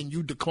ID and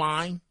you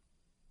decline?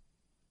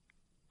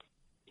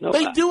 No,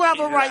 they do have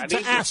a right to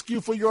ask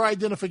you for your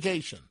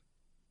identification.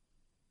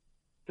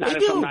 Not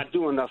if I'm not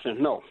doing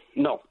nothing. No.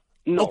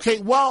 Okay,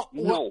 well,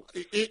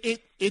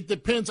 it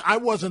depends. I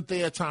wasn't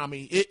there,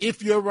 Tommy.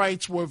 If your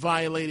rights were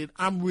violated,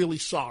 I'm really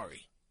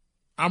sorry.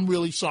 I'm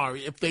really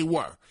sorry if they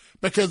were,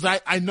 because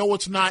I know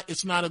it's not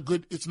a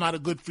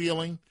good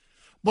feeling.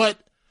 But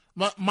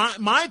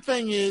my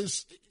thing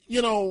is,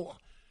 you know,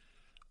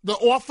 the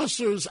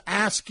officers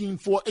asking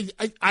for,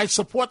 I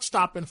support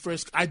stop and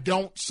frisk. I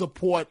don't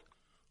support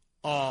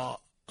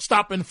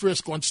stop and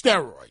frisk on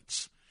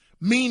steroids,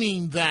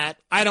 meaning that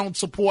I don't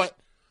support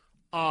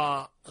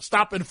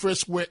stop and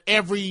frisk where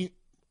every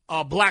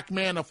black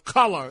man of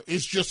color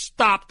is just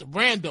stopped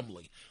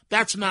randomly.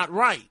 That's not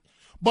right.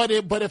 But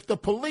if the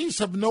police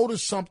have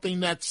noticed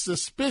something that's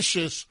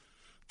suspicious,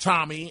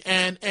 Tommy,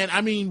 and I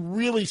mean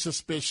really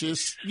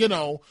suspicious, you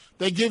know,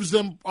 that gives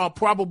them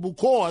probable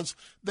cause,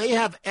 they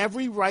have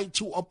every right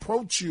to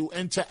approach you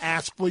and to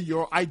ask for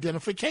your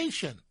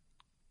identification.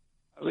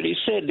 I already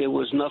said there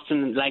was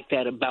nothing like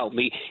that about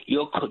me.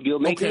 You're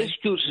making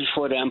excuses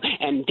for them,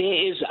 and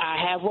I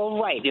have a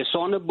right. It's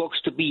on the books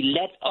to be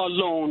let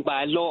alone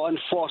by law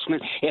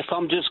enforcement if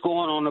I'm just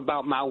going on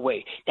about my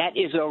way. That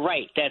is a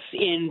right that's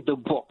in the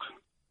book.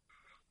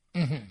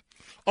 Mm-hmm.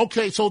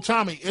 Okay, so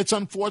Tommy, it's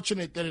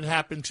unfortunate that it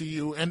happened to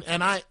you, and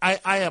I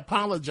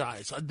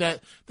apologize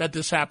that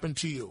this happened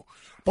to you.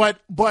 But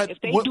if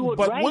they do it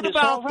right, it's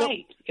all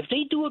right. If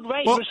they do it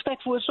right,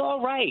 respectful, it's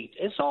all right.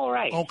 It's all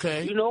right.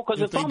 Okay, you know,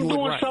 because if I'm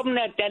doing something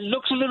that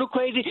looks a little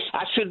crazy,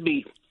 I should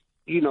be,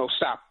 you know,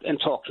 stopped and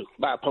talked to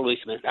by a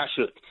policeman. I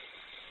should.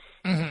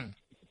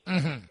 Mm-hmm.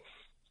 Mm-hmm.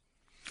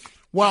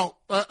 Well,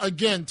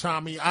 again,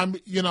 Tommy, I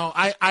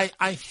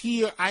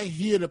hear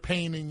the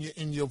pain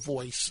in your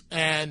voice,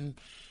 and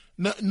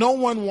no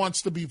one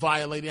wants to be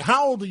violated.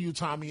 How old are you,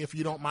 Tommy, if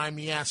you don't mind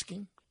me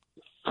asking?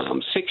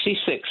 I'm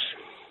 66.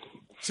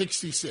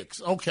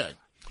 66. Okay.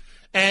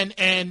 And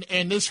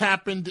this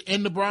happened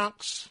in the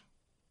Bronx?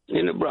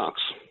 In the Bronx.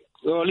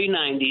 Early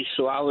 90s,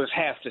 so I was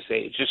half this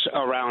age, just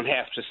around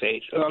half this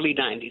age. Early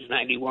 90s,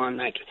 91,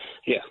 90.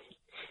 Yeah.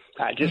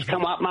 I just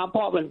come out my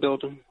apartment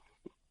building.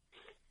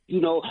 You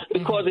know,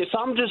 because if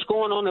I'm just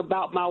going on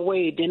about my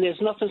way, then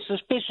there's nothing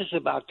suspicious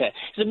about that.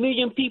 There's a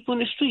million people in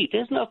the street.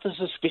 There's nothing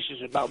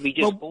suspicious about me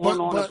just going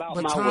on about my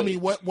way. But Tommy,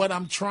 what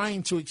I'm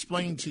trying to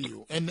explain to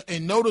you, and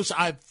notice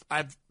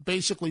I've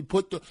basically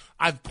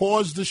I've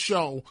paused the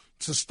show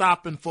to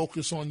stop and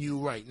focus on you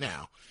right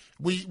now.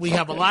 We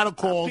have a lot of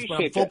calls,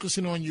 but I'm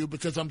focusing on you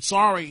because I'm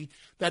sorry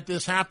that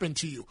this happened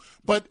to you.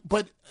 But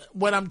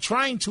what I'm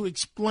trying to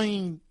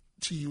explain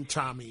to you,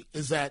 Tommy,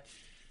 is that.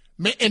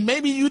 And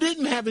maybe you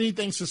didn't have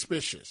anything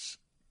suspicious.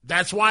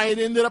 That's why it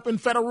ended up in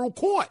federal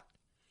court.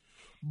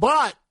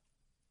 But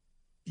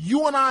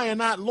you and I are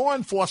not law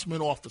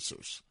enforcement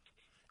officers.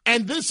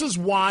 And this is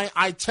why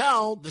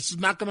this is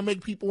not going to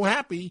make people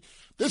happy.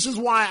 This is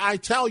why I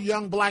tell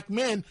young black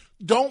men,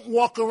 don't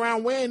walk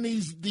around wearing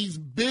these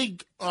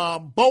big,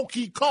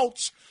 bulky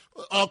coats,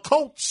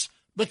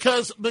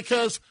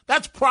 because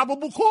that's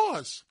probable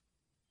cause.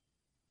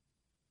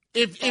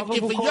 If a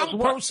young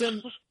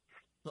person...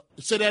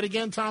 Say that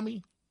again,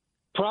 Tommy.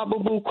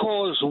 Probable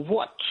cause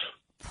what?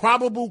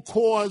 Probable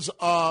cause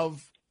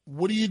of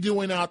what are you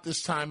doing out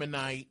this time of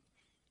night?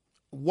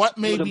 What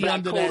may be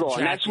under that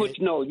jacket? That's what.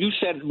 No, you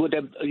said with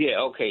a.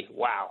 Yeah. Okay.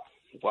 Wow.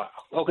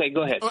 Okay.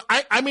 Go ahead.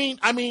 I mean,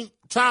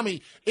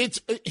 Tommy. Here's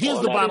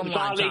the bottom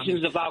line.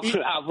 Violations of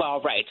our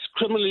rights,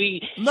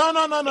 criminally.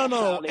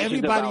 No.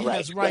 Everybody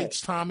has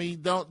rights, Tommy.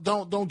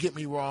 Don't get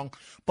me wrong.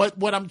 But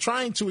what I'm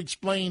trying to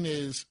explain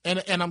is,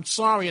 and I'm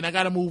sorry, and I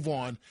got to move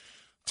on.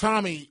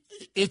 Tommy,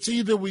 it's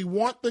either we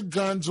want the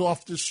guns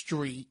off the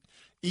street,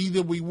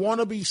 either we want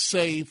to be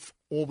safe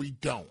or we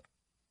don't.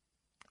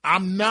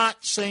 I'm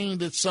not saying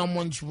that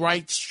someone's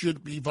rights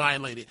should be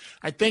violated.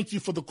 I thank you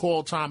for the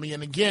call, Tommy.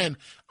 And again,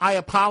 I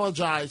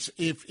apologize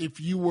if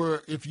you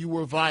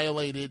were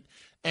violated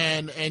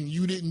and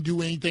you didn't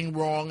do anything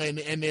wrong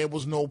and there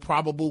was no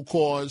probable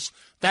cause.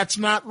 That's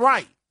not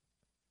right.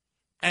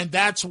 And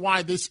that's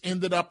why this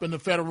ended up in the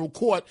federal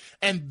court.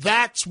 And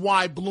that's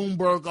why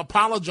Bloomberg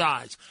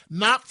apologized,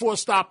 not for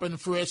stop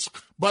and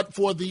frisk, but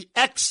for the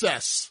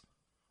excess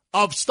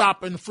of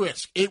stop and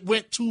frisk. It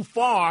went too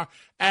far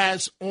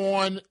as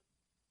on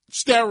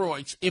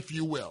steroids, if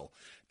you will.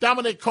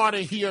 Dominic Carter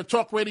here,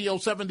 Talk Radio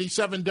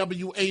 77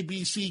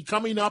 WABC.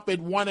 Coming up at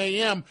 1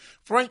 a.m.,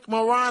 Frank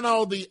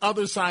Morano, the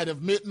other side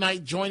of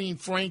midnight, joining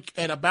Frank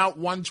at about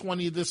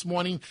 1:20 this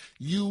morning.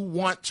 You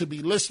want to be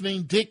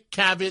listening. Dick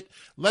Cavett,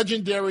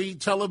 legendary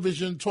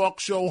television talk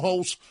show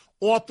host,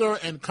 author,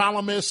 and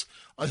columnist.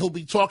 He'll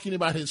be talking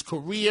about his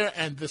career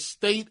and the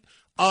state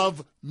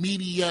of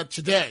media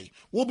today.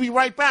 We'll be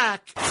right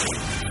back.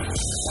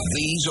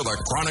 These are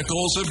the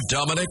Chronicles of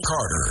Dominic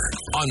Carter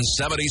on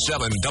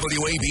 77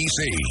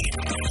 WABC.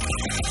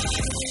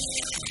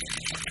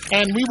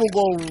 And we will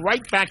go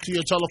right back to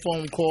your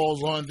telephone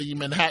calls on the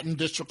Manhattan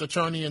District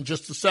Attorney in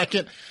just a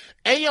second.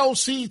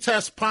 AOC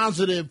tests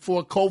positive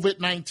for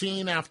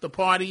COVID-19 after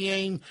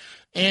partying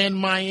in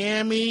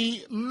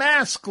Miami,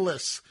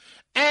 maskless.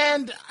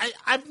 And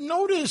I've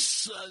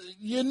noticed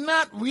you're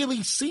not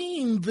really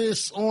seeing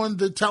this on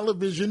the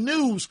television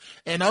news.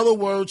 In other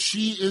words,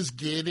 she is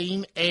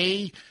getting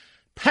a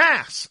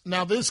pass.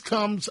 Now, this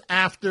comes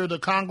after the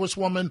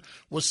Congresswoman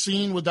was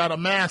seen without a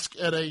mask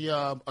at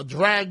a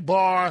drag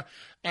bar,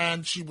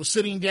 and she was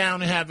sitting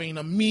down and having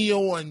a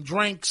meal and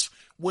drinks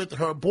with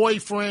her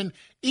boyfriend,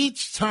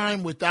 each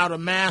time without a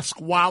mask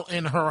while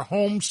in her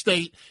home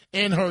state,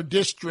 in her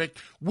district.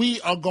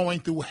 We are going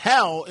through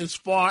hell as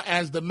far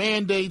as the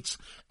mandates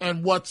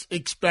and what's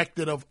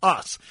expected of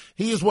us.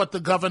 Here's what the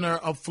governor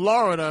of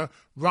Florida,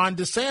 Ron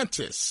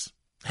DeSantis,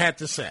 had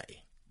to say.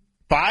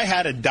 If I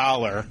had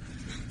 $1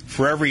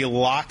 for every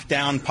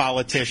lockdown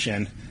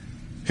politician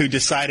who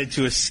decided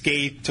to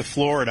escape to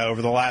Florida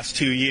over the last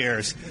 2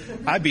 years,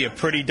 I'd be a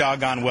pretty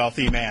doggone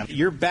wealthy man.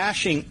 You're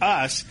bashing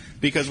us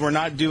because we're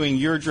not doing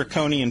your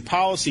draconian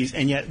policies,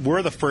 and yet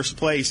we're the first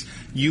place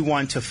you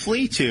want to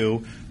flee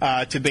to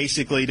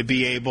basically to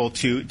be able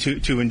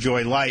to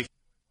enjoy life.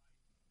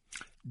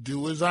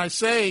 Do as I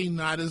say,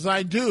 not as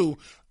I do.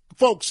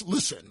 Folks,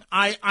 listen,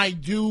 I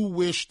do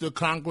wish the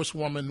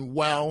Congresswoman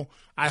well.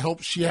 I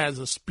hope she has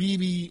a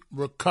speedy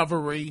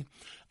recovery.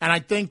 And I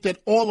think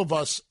that all of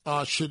us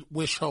should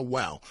wish her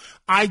well.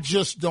 I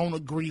just don't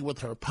agree with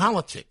her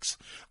politics.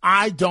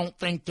 I don't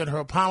think that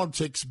her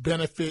politics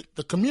benefit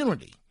the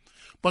community.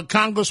 But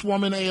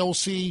Congresswoman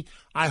AOC,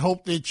 I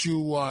hope that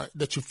you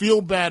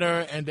feel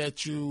better and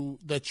that you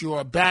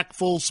are back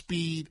full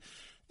speed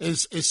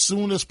as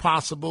soon as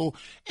possible.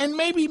 And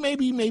maybe,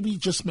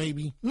 just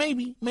maybe,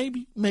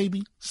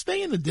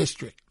 stay in the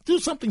district. Do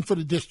something for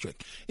the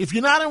district. If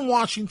you're not in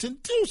Washington,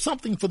 do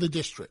something for the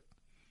district.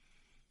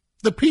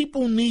 The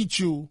people need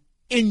you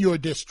in your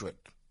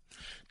district.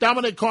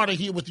 Dominic Carter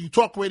here with you,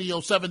 Talk Radio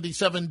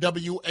 77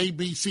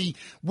 WABC.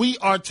 We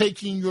are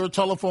taking your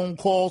telephone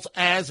calls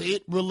as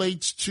it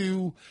relates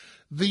to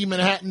the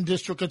Manhattan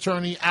District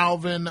Attorney,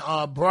 Alvin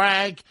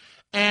Bragg.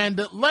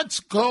 And let's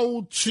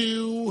go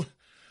to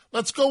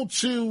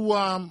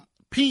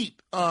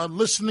Pete,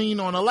 listening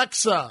on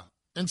Alexa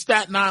in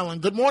Staten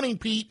Island. Good morning,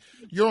 Pete.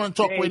 You're on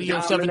Talk Radio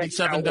Dominic,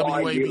 77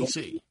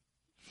 WABC.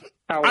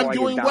 I'm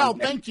doing well,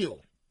 thank you.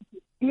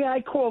 Yeah,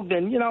 I called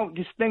in. You know,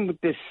 this thing with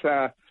this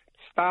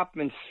stop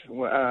and,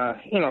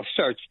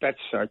 search, that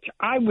search.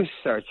 I was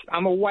searched.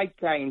 I'm a white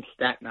guy in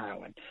Staten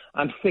Island.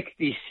 I'm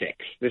 66,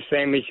 the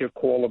same as your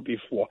caller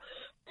before.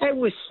 I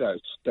was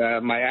searched. I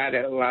had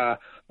a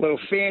little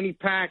fanny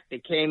pack. They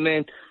came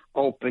in,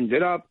 opened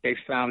it up. They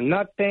found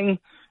nothing.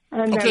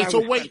 And okay,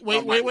 so wait,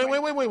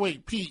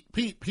 Pete.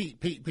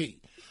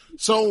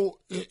 So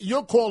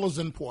your call is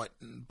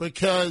important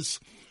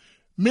because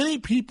many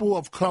people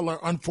of color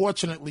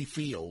unfortunately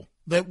feel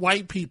that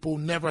white people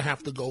never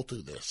have to go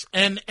through this.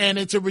 And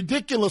it's a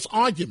ridiculous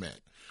argument.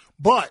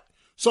 But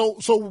so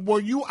were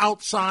you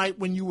outside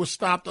when you were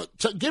stopped?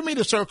 Give me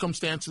the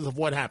circumstances of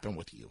what happened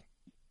with you.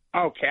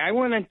 Okay, I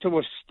went into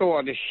a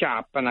store to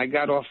shop, and I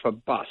got off a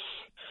bus.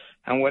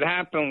 And what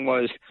happened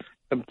was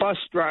the bus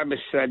driver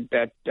said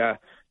that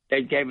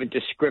they gave a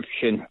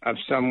description of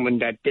someone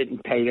that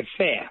didn't pay the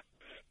fare.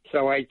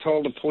 So I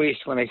told the police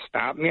when they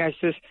stopped me, I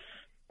says,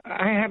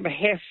 I have a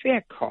half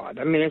fare card.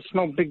 I mean, it's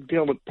no big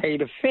deal to pay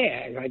the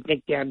fare. I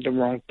think they had the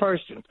wrong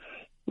person.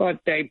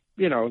 But they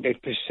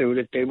pursued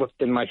it. They looked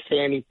in my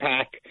fanny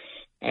pack,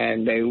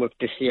 and they looked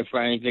to see if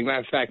anything. Matter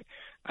of fact,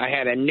 I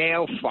had a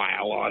nail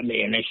file on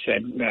me, and they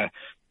said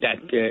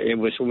that it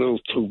was a little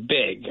too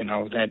big,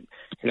 that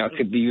it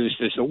could be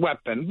used as a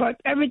weapon. But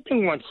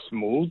everything went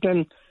smooth,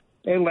 and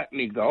they let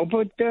me go.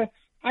 But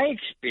I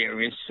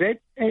experienced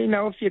it. And,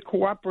 if you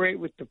cooperate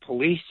with the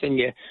police and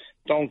you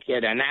don't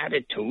get an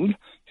attitude,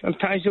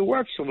 sometimes it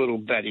works a little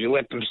better. You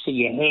let them see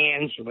your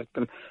hands, you let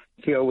them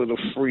feel a little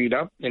freed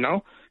up,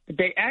 But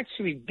they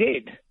actually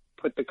did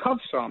put the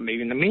cuffs on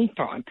me in the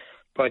meantime,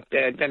 but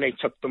then they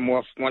took them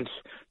off once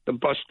the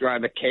bus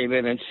driver came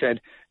in and said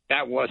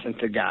that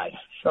wasn't the guy.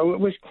 So it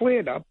was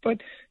cleared up,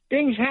 but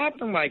things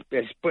happen like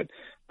this. But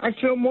I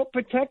feel more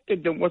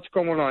protected than what's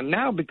going on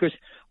now because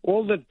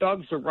all the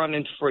thugs are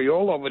running free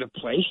all over the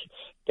place.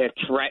 They're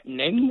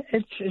threatening.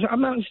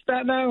 I'm out in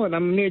Staten Island.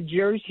 I'm near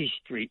Jersey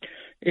Street.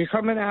 It's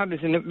coming out as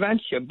an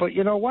adventure. But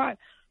you know what?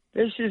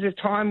 This is a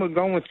time we're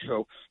going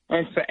through.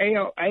 And for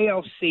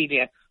ALC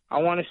there, I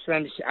want to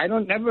send – I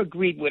never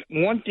agreed with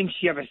one thing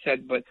she ever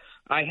said, but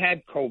I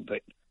had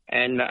COVID,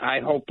 and I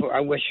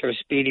wish her a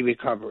speedy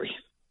recovery.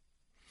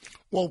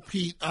 Well,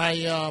 Pete,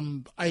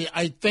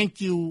 I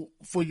thank you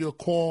for your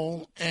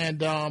call,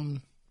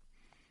 and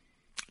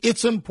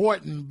it's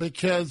important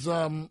because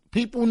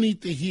people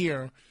need to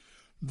hear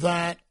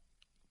that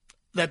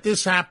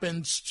this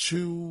happens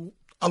to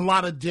a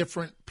lot of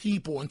different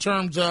people in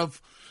terms of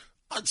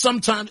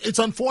sometimes it's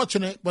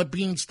unfortunate, but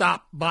being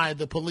stopped by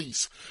the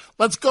police.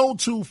 Let's go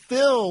to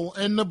Phil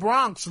in the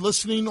Bronx,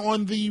 listening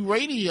on the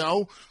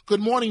radio. Good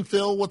morning,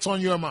 Phil. What's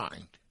on your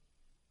mind?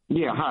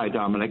 Yeah, hi,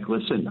 Dominic.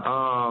 Listen,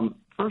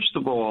 first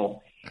of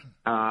all,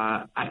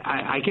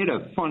 I get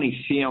a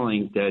funny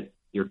feeling that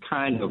you're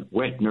kind of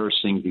wet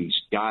nursing these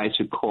guys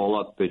who call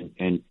up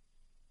and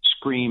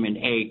scream and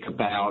ache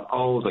about,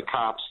 the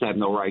cops have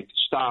no right to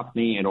stop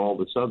me and all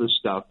this other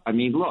stuff. I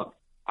mean, look,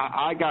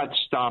 I got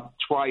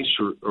stopped twice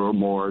or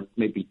more,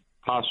 maybe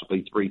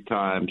possibly 3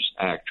 times,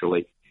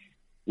 actually,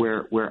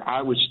 where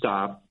I was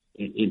stopped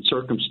in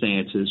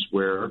circumstances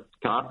where a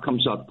cop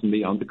comes up to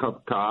me, undercover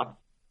cop,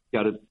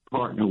 got a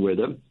partner with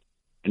him,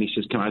 and he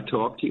says, "Can I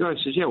talk to you?" I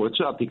says, "Yeah, what's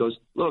up?" He goes,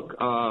 "Look,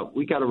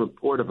 we got a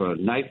report of a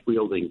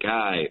knife-wielding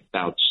guy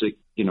about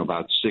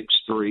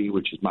 6'3",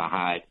 which is my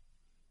height,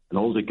 an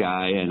older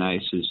guy." And I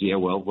says, "Yeah,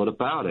 well, what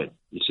about it?"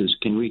 He says,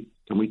 Can we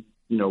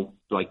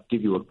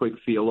give you a quick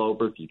feel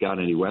over if you got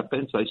any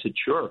weapons?" I said,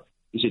 "Sure."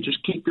 He said,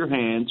 "Just keep your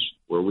hands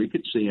where we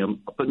could see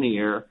them, up in the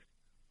air,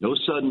 no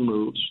sudden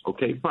moves."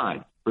 Okay,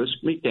 fine.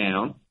 Frisked me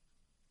down.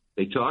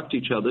 They talked to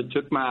each other,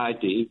 took my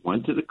ID,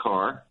 went to the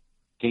car,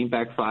 came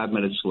back 5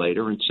 minutes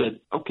later and said,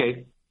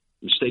 "Okay,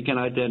 mistaken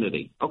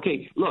identity."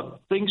 Okay,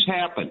 look, things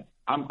happen.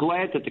 I'm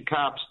glad that the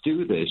cops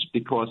do this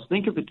because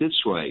think of it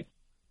this way.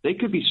 They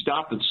could be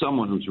stopping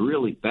someone who's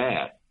really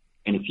bad.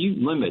 And if you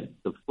limit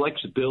the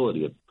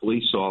flexibility of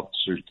police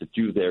officers to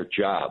do their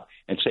job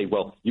and say,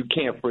 well, you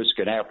can't frisk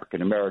an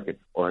African-American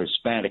or a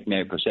Hispanic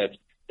man because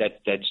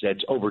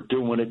that's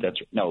overdoing it.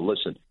 No,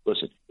 listen,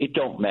 it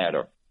don't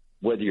matter.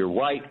 Whether you're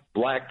white,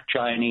 black,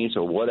 Chinese,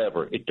 or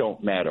whatever, it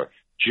don't matter.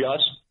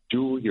 Just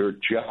do your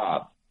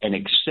job and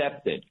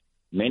accept it.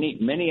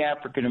 Many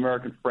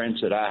African-American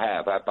friends that I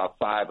have about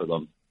 5 of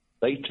them,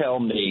 they tell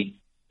me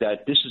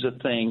that this is a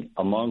thing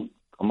among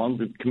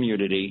the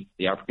community,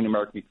 the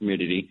African-American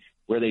community,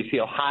 where they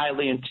feel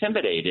highly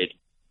intimidated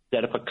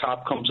that if a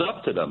cop comes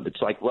up to them,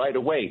 it's like right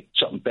away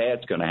something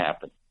bad's going to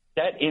happen.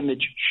 That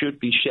image should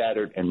be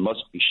shattered and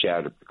must be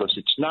shattered because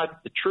it's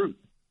not the truth.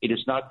 It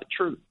is not the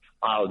truth.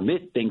 I'll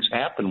admit things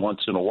happen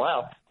once in a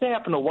while. They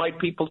happen to white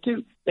people,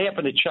 too. They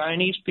happen to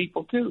Chinese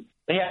people, too.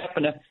 They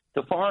happen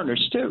to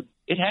foreigners, too.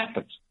 It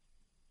happens.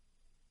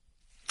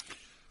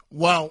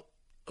 Well,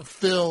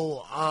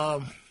 Phil,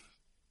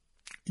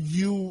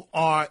 you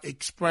are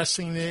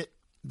expressing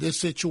this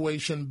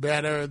situation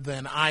better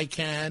than I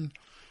can.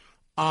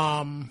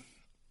 I'm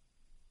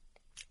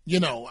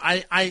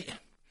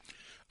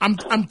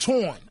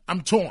torn.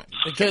 I'm torn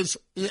because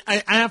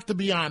I have to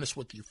be honest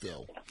with you,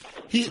 Phil.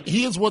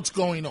 Here's what's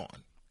going on.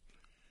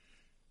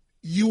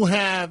 You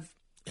have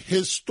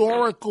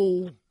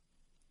historical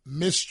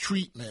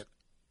mistreatment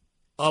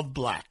of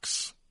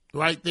blacks,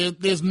 right?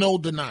 There's no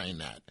denying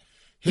that.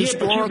 You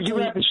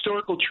have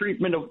historical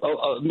treatment of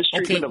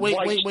mistreatment of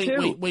whites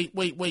too.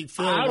 Wait,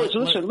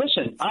 Phil.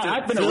 Listen.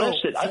 I've been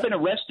arrested. I've been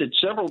arrested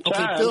several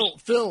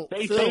times. Phil,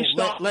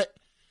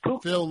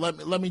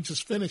 let me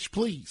just finish,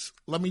 please.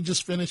 Let me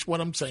just finish what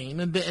I'm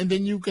saying, and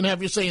then you can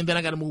have your say, and then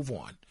I got to move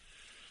on.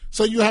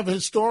 So you have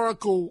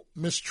historical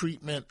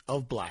mistreatment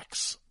of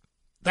blacks.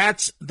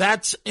 That's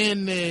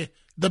in the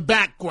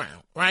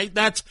background, right?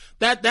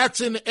 That's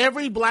in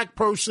every black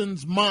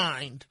person's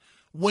mind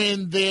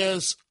when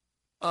there's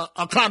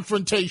a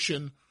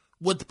confrontation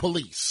with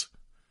police.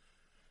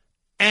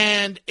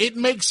 And it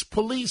makes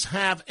police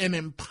have an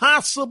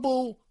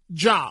impossible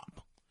job.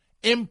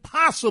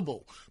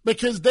 Impossible.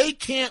 Because they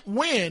can't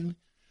win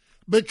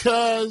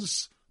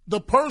because the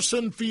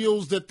person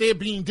feels that they're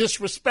being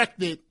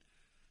disrespected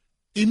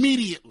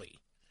immediately.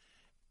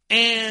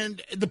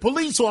 And the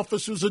police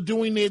officers are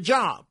doing their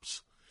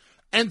jobs.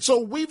 And so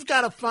we've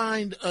got to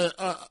find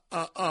a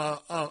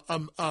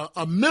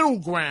middle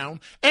ground.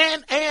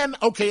 And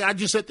okay, I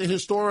just said the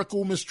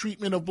historical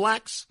mistreatment of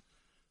blacks,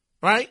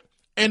 right?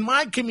 In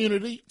my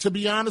community, to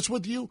be honest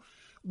with you,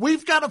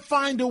 we've got to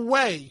find a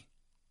way,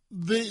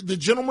 the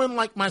gentlemen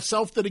like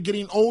myself that are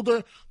getting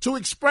older, to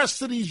express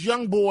to these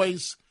young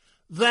boys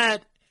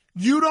that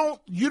you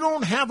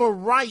don't have a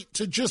right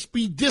to just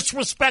be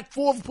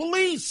disrespectful of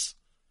police.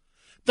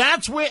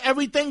 That's where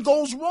everything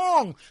goes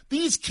wrong.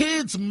 These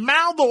kids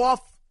mouth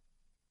off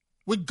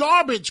with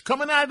garbage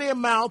coming out of their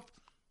mouth.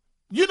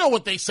 You know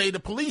what they say to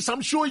police.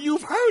 I'm sure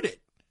you've heard it.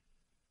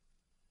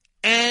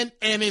 And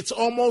it's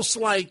almost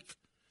like,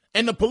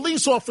 and the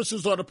police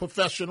officers are the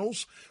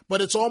professionals,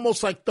 but it's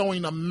almost like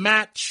throwing a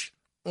match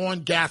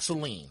on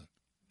gasoline.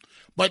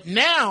 But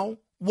now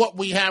what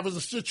we have is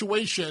a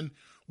situation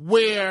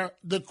where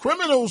the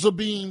criminals are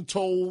being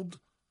told,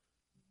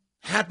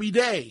 happy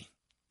day,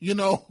 you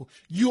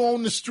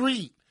own the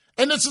street.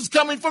 And this is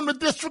coming from the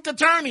district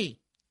attorney,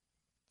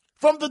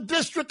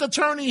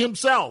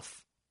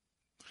 himself.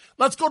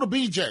 Let's go to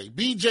BJ.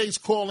 BJ's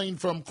calling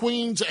from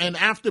Queens, and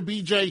after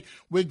BJ,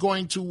 we're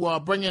going to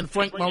bring in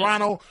Frank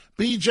Morano.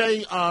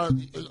 BJ,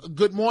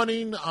 good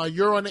morning.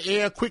 You're on the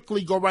air.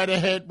 Quickly, go right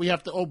ahead. We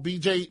have to.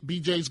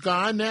 BJ's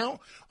gone now.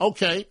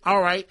 Okay,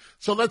 all right.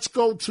 So let's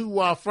go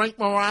to Frank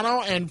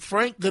Morano. And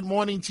Frank, good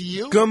morning to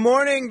you. Good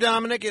morning,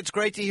 Dominic. It's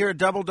great to hear a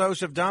double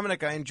dose of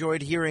Dominic. I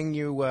enjoyed hearing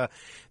you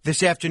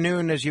this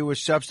afternoon as you were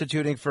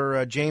substituting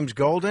for James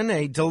Golden.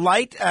 A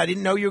delight. I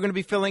didn't know you were going to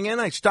be filling in.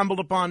 I stumbled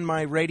upon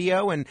my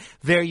radio, and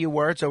there you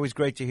were. It's always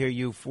great to hear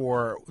you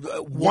for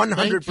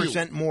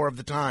 100% more of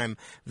the time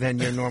than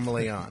you're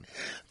normally on.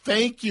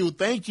 Thank you.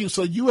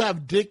 So you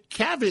have Dick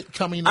Cavett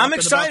coming up. I'm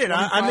excited.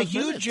 I'm a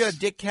huge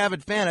Dick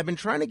Cavett fan. I've been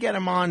trying to get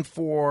him on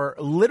for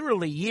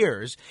literally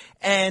years.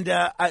 And,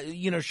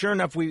 sure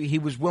enough, he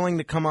was willing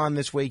to come on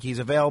this week. He's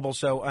available,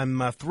 so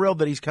I'm thrilled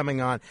that he's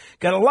coming on.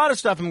 Got a lot of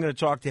stuff I'm going to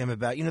talk to him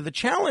about. The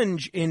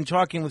challenge in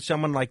talking with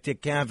someone like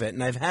Dick Cavett,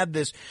 and I've had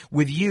this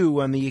with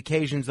you on the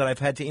occasions that I've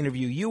had to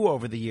interview you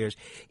over the years,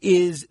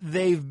 is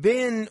they've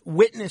been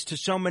witness to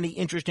so many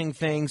interesting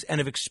things and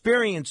have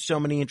experienced so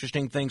many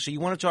interesting things. So you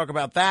want to talk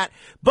about that,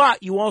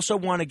 but you also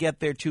want to get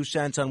their 2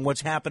 cents on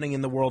what's happening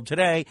in the world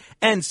today.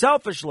 And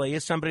selfishly,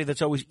 as somebody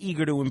that's always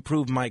eager to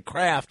improve my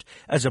craft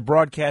as a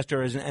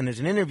broadcaster and as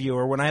an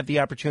interviewer, when I have the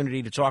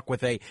opportunity to talk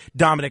with a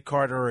Dominic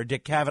Carter or a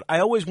Dick Cavett, I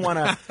always want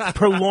to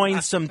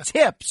purloin some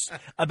tips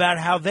about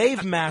how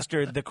they've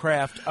mastered the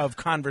craft of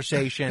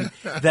conversation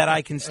that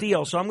I can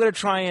steal. So I'm going to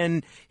try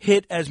and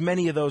hit as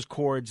many of those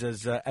chords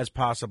as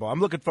possible.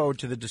 I'm looking forward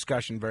to the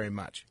discussion very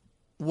much.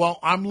 Well,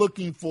 I'm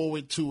looking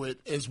forward to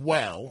it as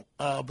well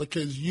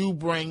because you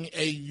bring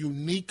a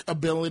unique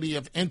ability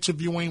of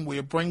interviewing where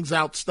it brings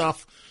out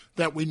stuff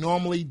that we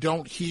normally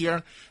don't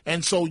hear.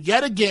 And so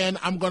yet again,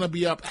 I'm going to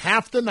be up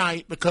half the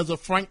night because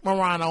of Frank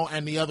Morano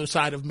and the other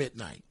side of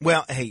midnight.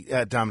 Well,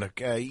 hey,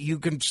 Dominic, you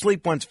can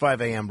sleep once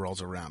 5 a.m.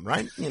 rolls around,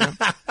 right?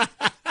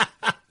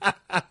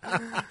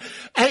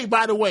 Hey,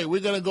 by the way,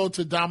 we're going to go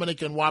to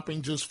Dominic in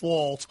Wappingers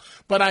Falls,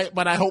 but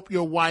I hope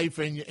your wife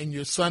and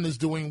your son is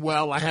doing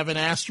well. I haven't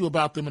asked you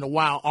about them in a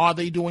while. Are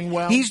they doing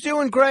well? He's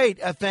doing great.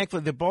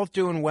 Thankfully, they're both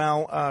doing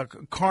well.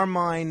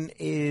 Carmine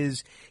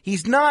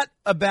he's not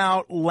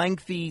about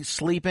lengthy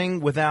sleeping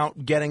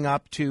without getting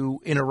up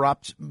to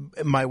interrupt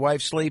my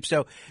wife's sleep.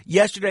 So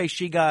yesterday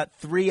she got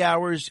 3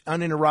 hours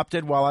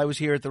uninterrupted while I was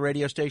here at the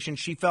radio station.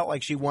 She felt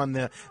like she won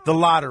the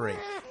lottery.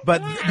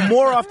 But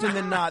more often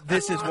than not,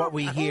 this is what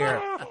we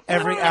hear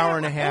every hour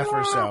and a half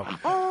or so.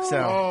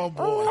 Oh,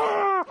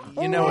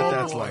 boy. You know what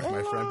that's like,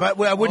 my friend. But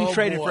I wouldn't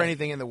trade it for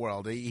anything in the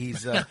world.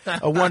 He's a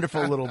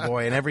wonderful little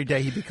boy, and every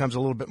day he becomes a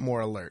little bit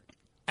more alert.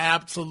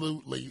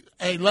 Absolutely.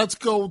 Hey, let's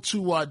go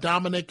to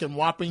Dominic in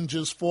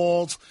Wappingers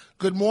Falls.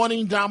 Good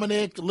morning,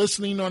 Dominic.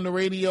 Listening on the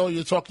radio,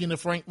 you're talking to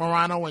Frank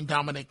Morano and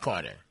Dominic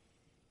Carter.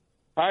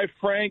 Hi,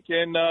 Frank,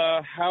 and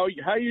how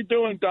you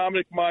doing,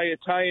 Dominic, my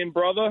Italian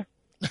brother?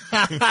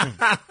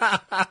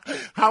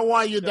 How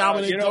are you,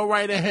 Dominic? Go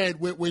right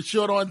ahead. We're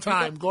short on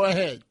time. Go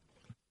ahead.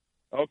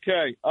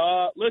 Okay.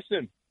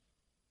 Listen,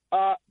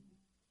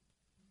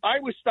 I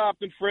was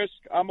stopped and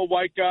frisked. I'm a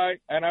white guy,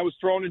 and I was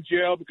thrown in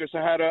jail because I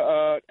had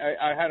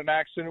an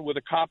accident with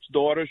a cop's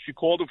daughter. She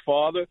called her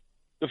father.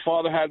 The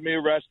father had me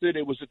arrested.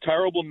 It was a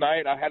terrible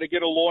night. I had to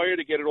get a lawyer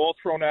to get it all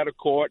thrown out of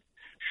court.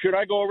 Should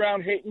I go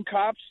around hating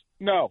cops?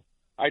 No.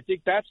 I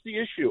think that's the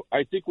issue.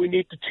 I think we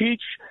need to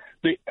teach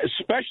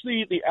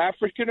especially the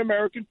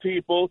African-American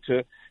people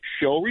to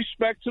show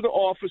respect to the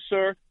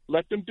officer,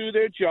 let them do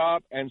their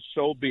job, and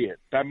so be it.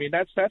 I mean,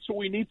 that's what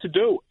we need to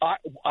do. I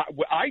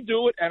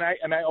do it,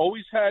 and I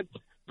always had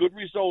good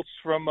results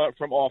from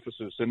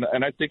officers,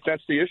 and I think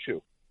that's the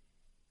issue.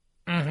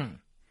 Mm-hmm.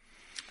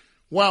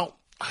 Well,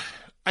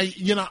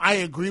 I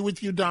agree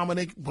with you,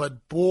 Dominic,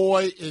 but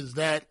boy, is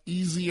that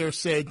easier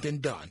said than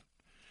done.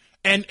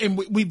 And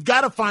we've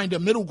got to find a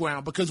middle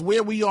ground because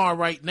where we are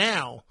right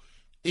now,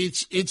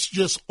 it's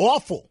just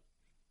awful.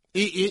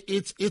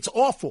 It's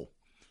awful.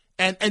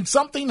 And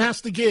something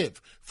has to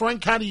give.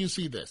 Frank, how do you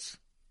see this?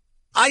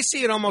 I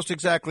see it almost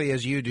exactly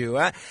as you do.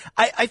 I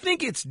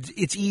think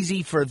it's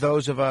easy for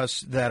those of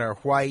us that are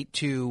white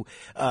to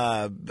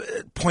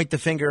point the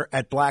finger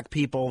at black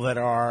people that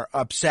are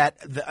upset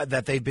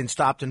that they've been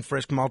stopped and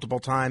frisked multiple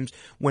times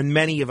when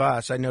many of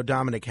us, I know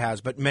Dominic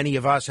has, but many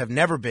of us have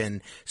never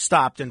been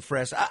stopped and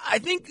frisked. I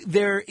think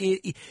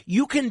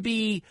you can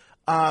be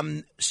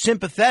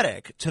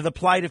sympathetic to the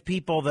plight of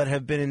people that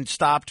have been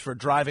stopped for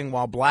driving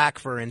while black,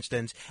 for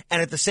instance,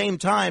 and at the same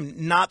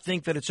time not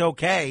think that it's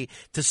okay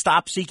to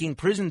stop seeking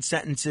prison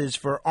sentences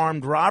for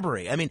armed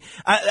robbery. I mean,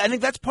 I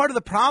think that's part of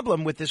the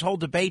problem with this whole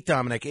debate,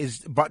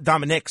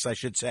 Dominic's, I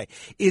should say,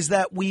 is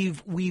that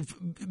we've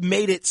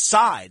made it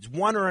sides,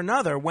 one or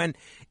another, when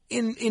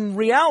in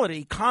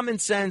reality, common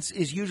sense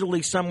is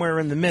usually somewhere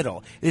in the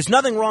middle. There's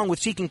nothing wrong with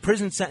seeking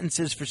prison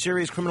sentences for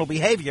serious criminal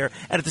behavior,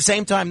 and at the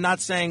same time not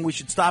saying we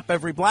should stop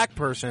every black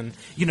person,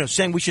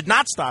 saying we should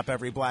not stop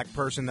every black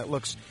person that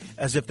looks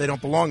as if they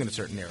don't belong in a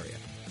certain area.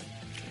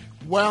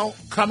 Well,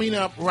 coming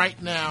up right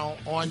now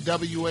on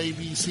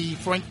WABC,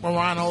 Frank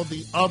Morano,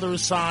 The Other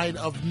Side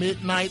of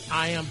Midnight.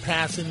 I am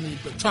passing the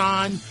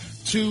baton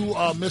to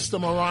Mr.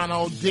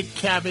 Morano. Dick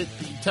Cavett,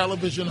 the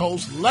television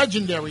host,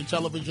 legendary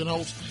television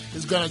host,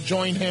 is going to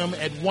join him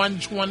at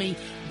 1:20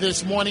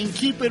 this morning.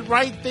 Keep it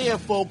right there,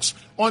 folks,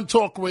 on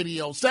Talk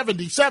Radio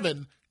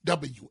 77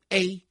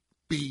 WABC.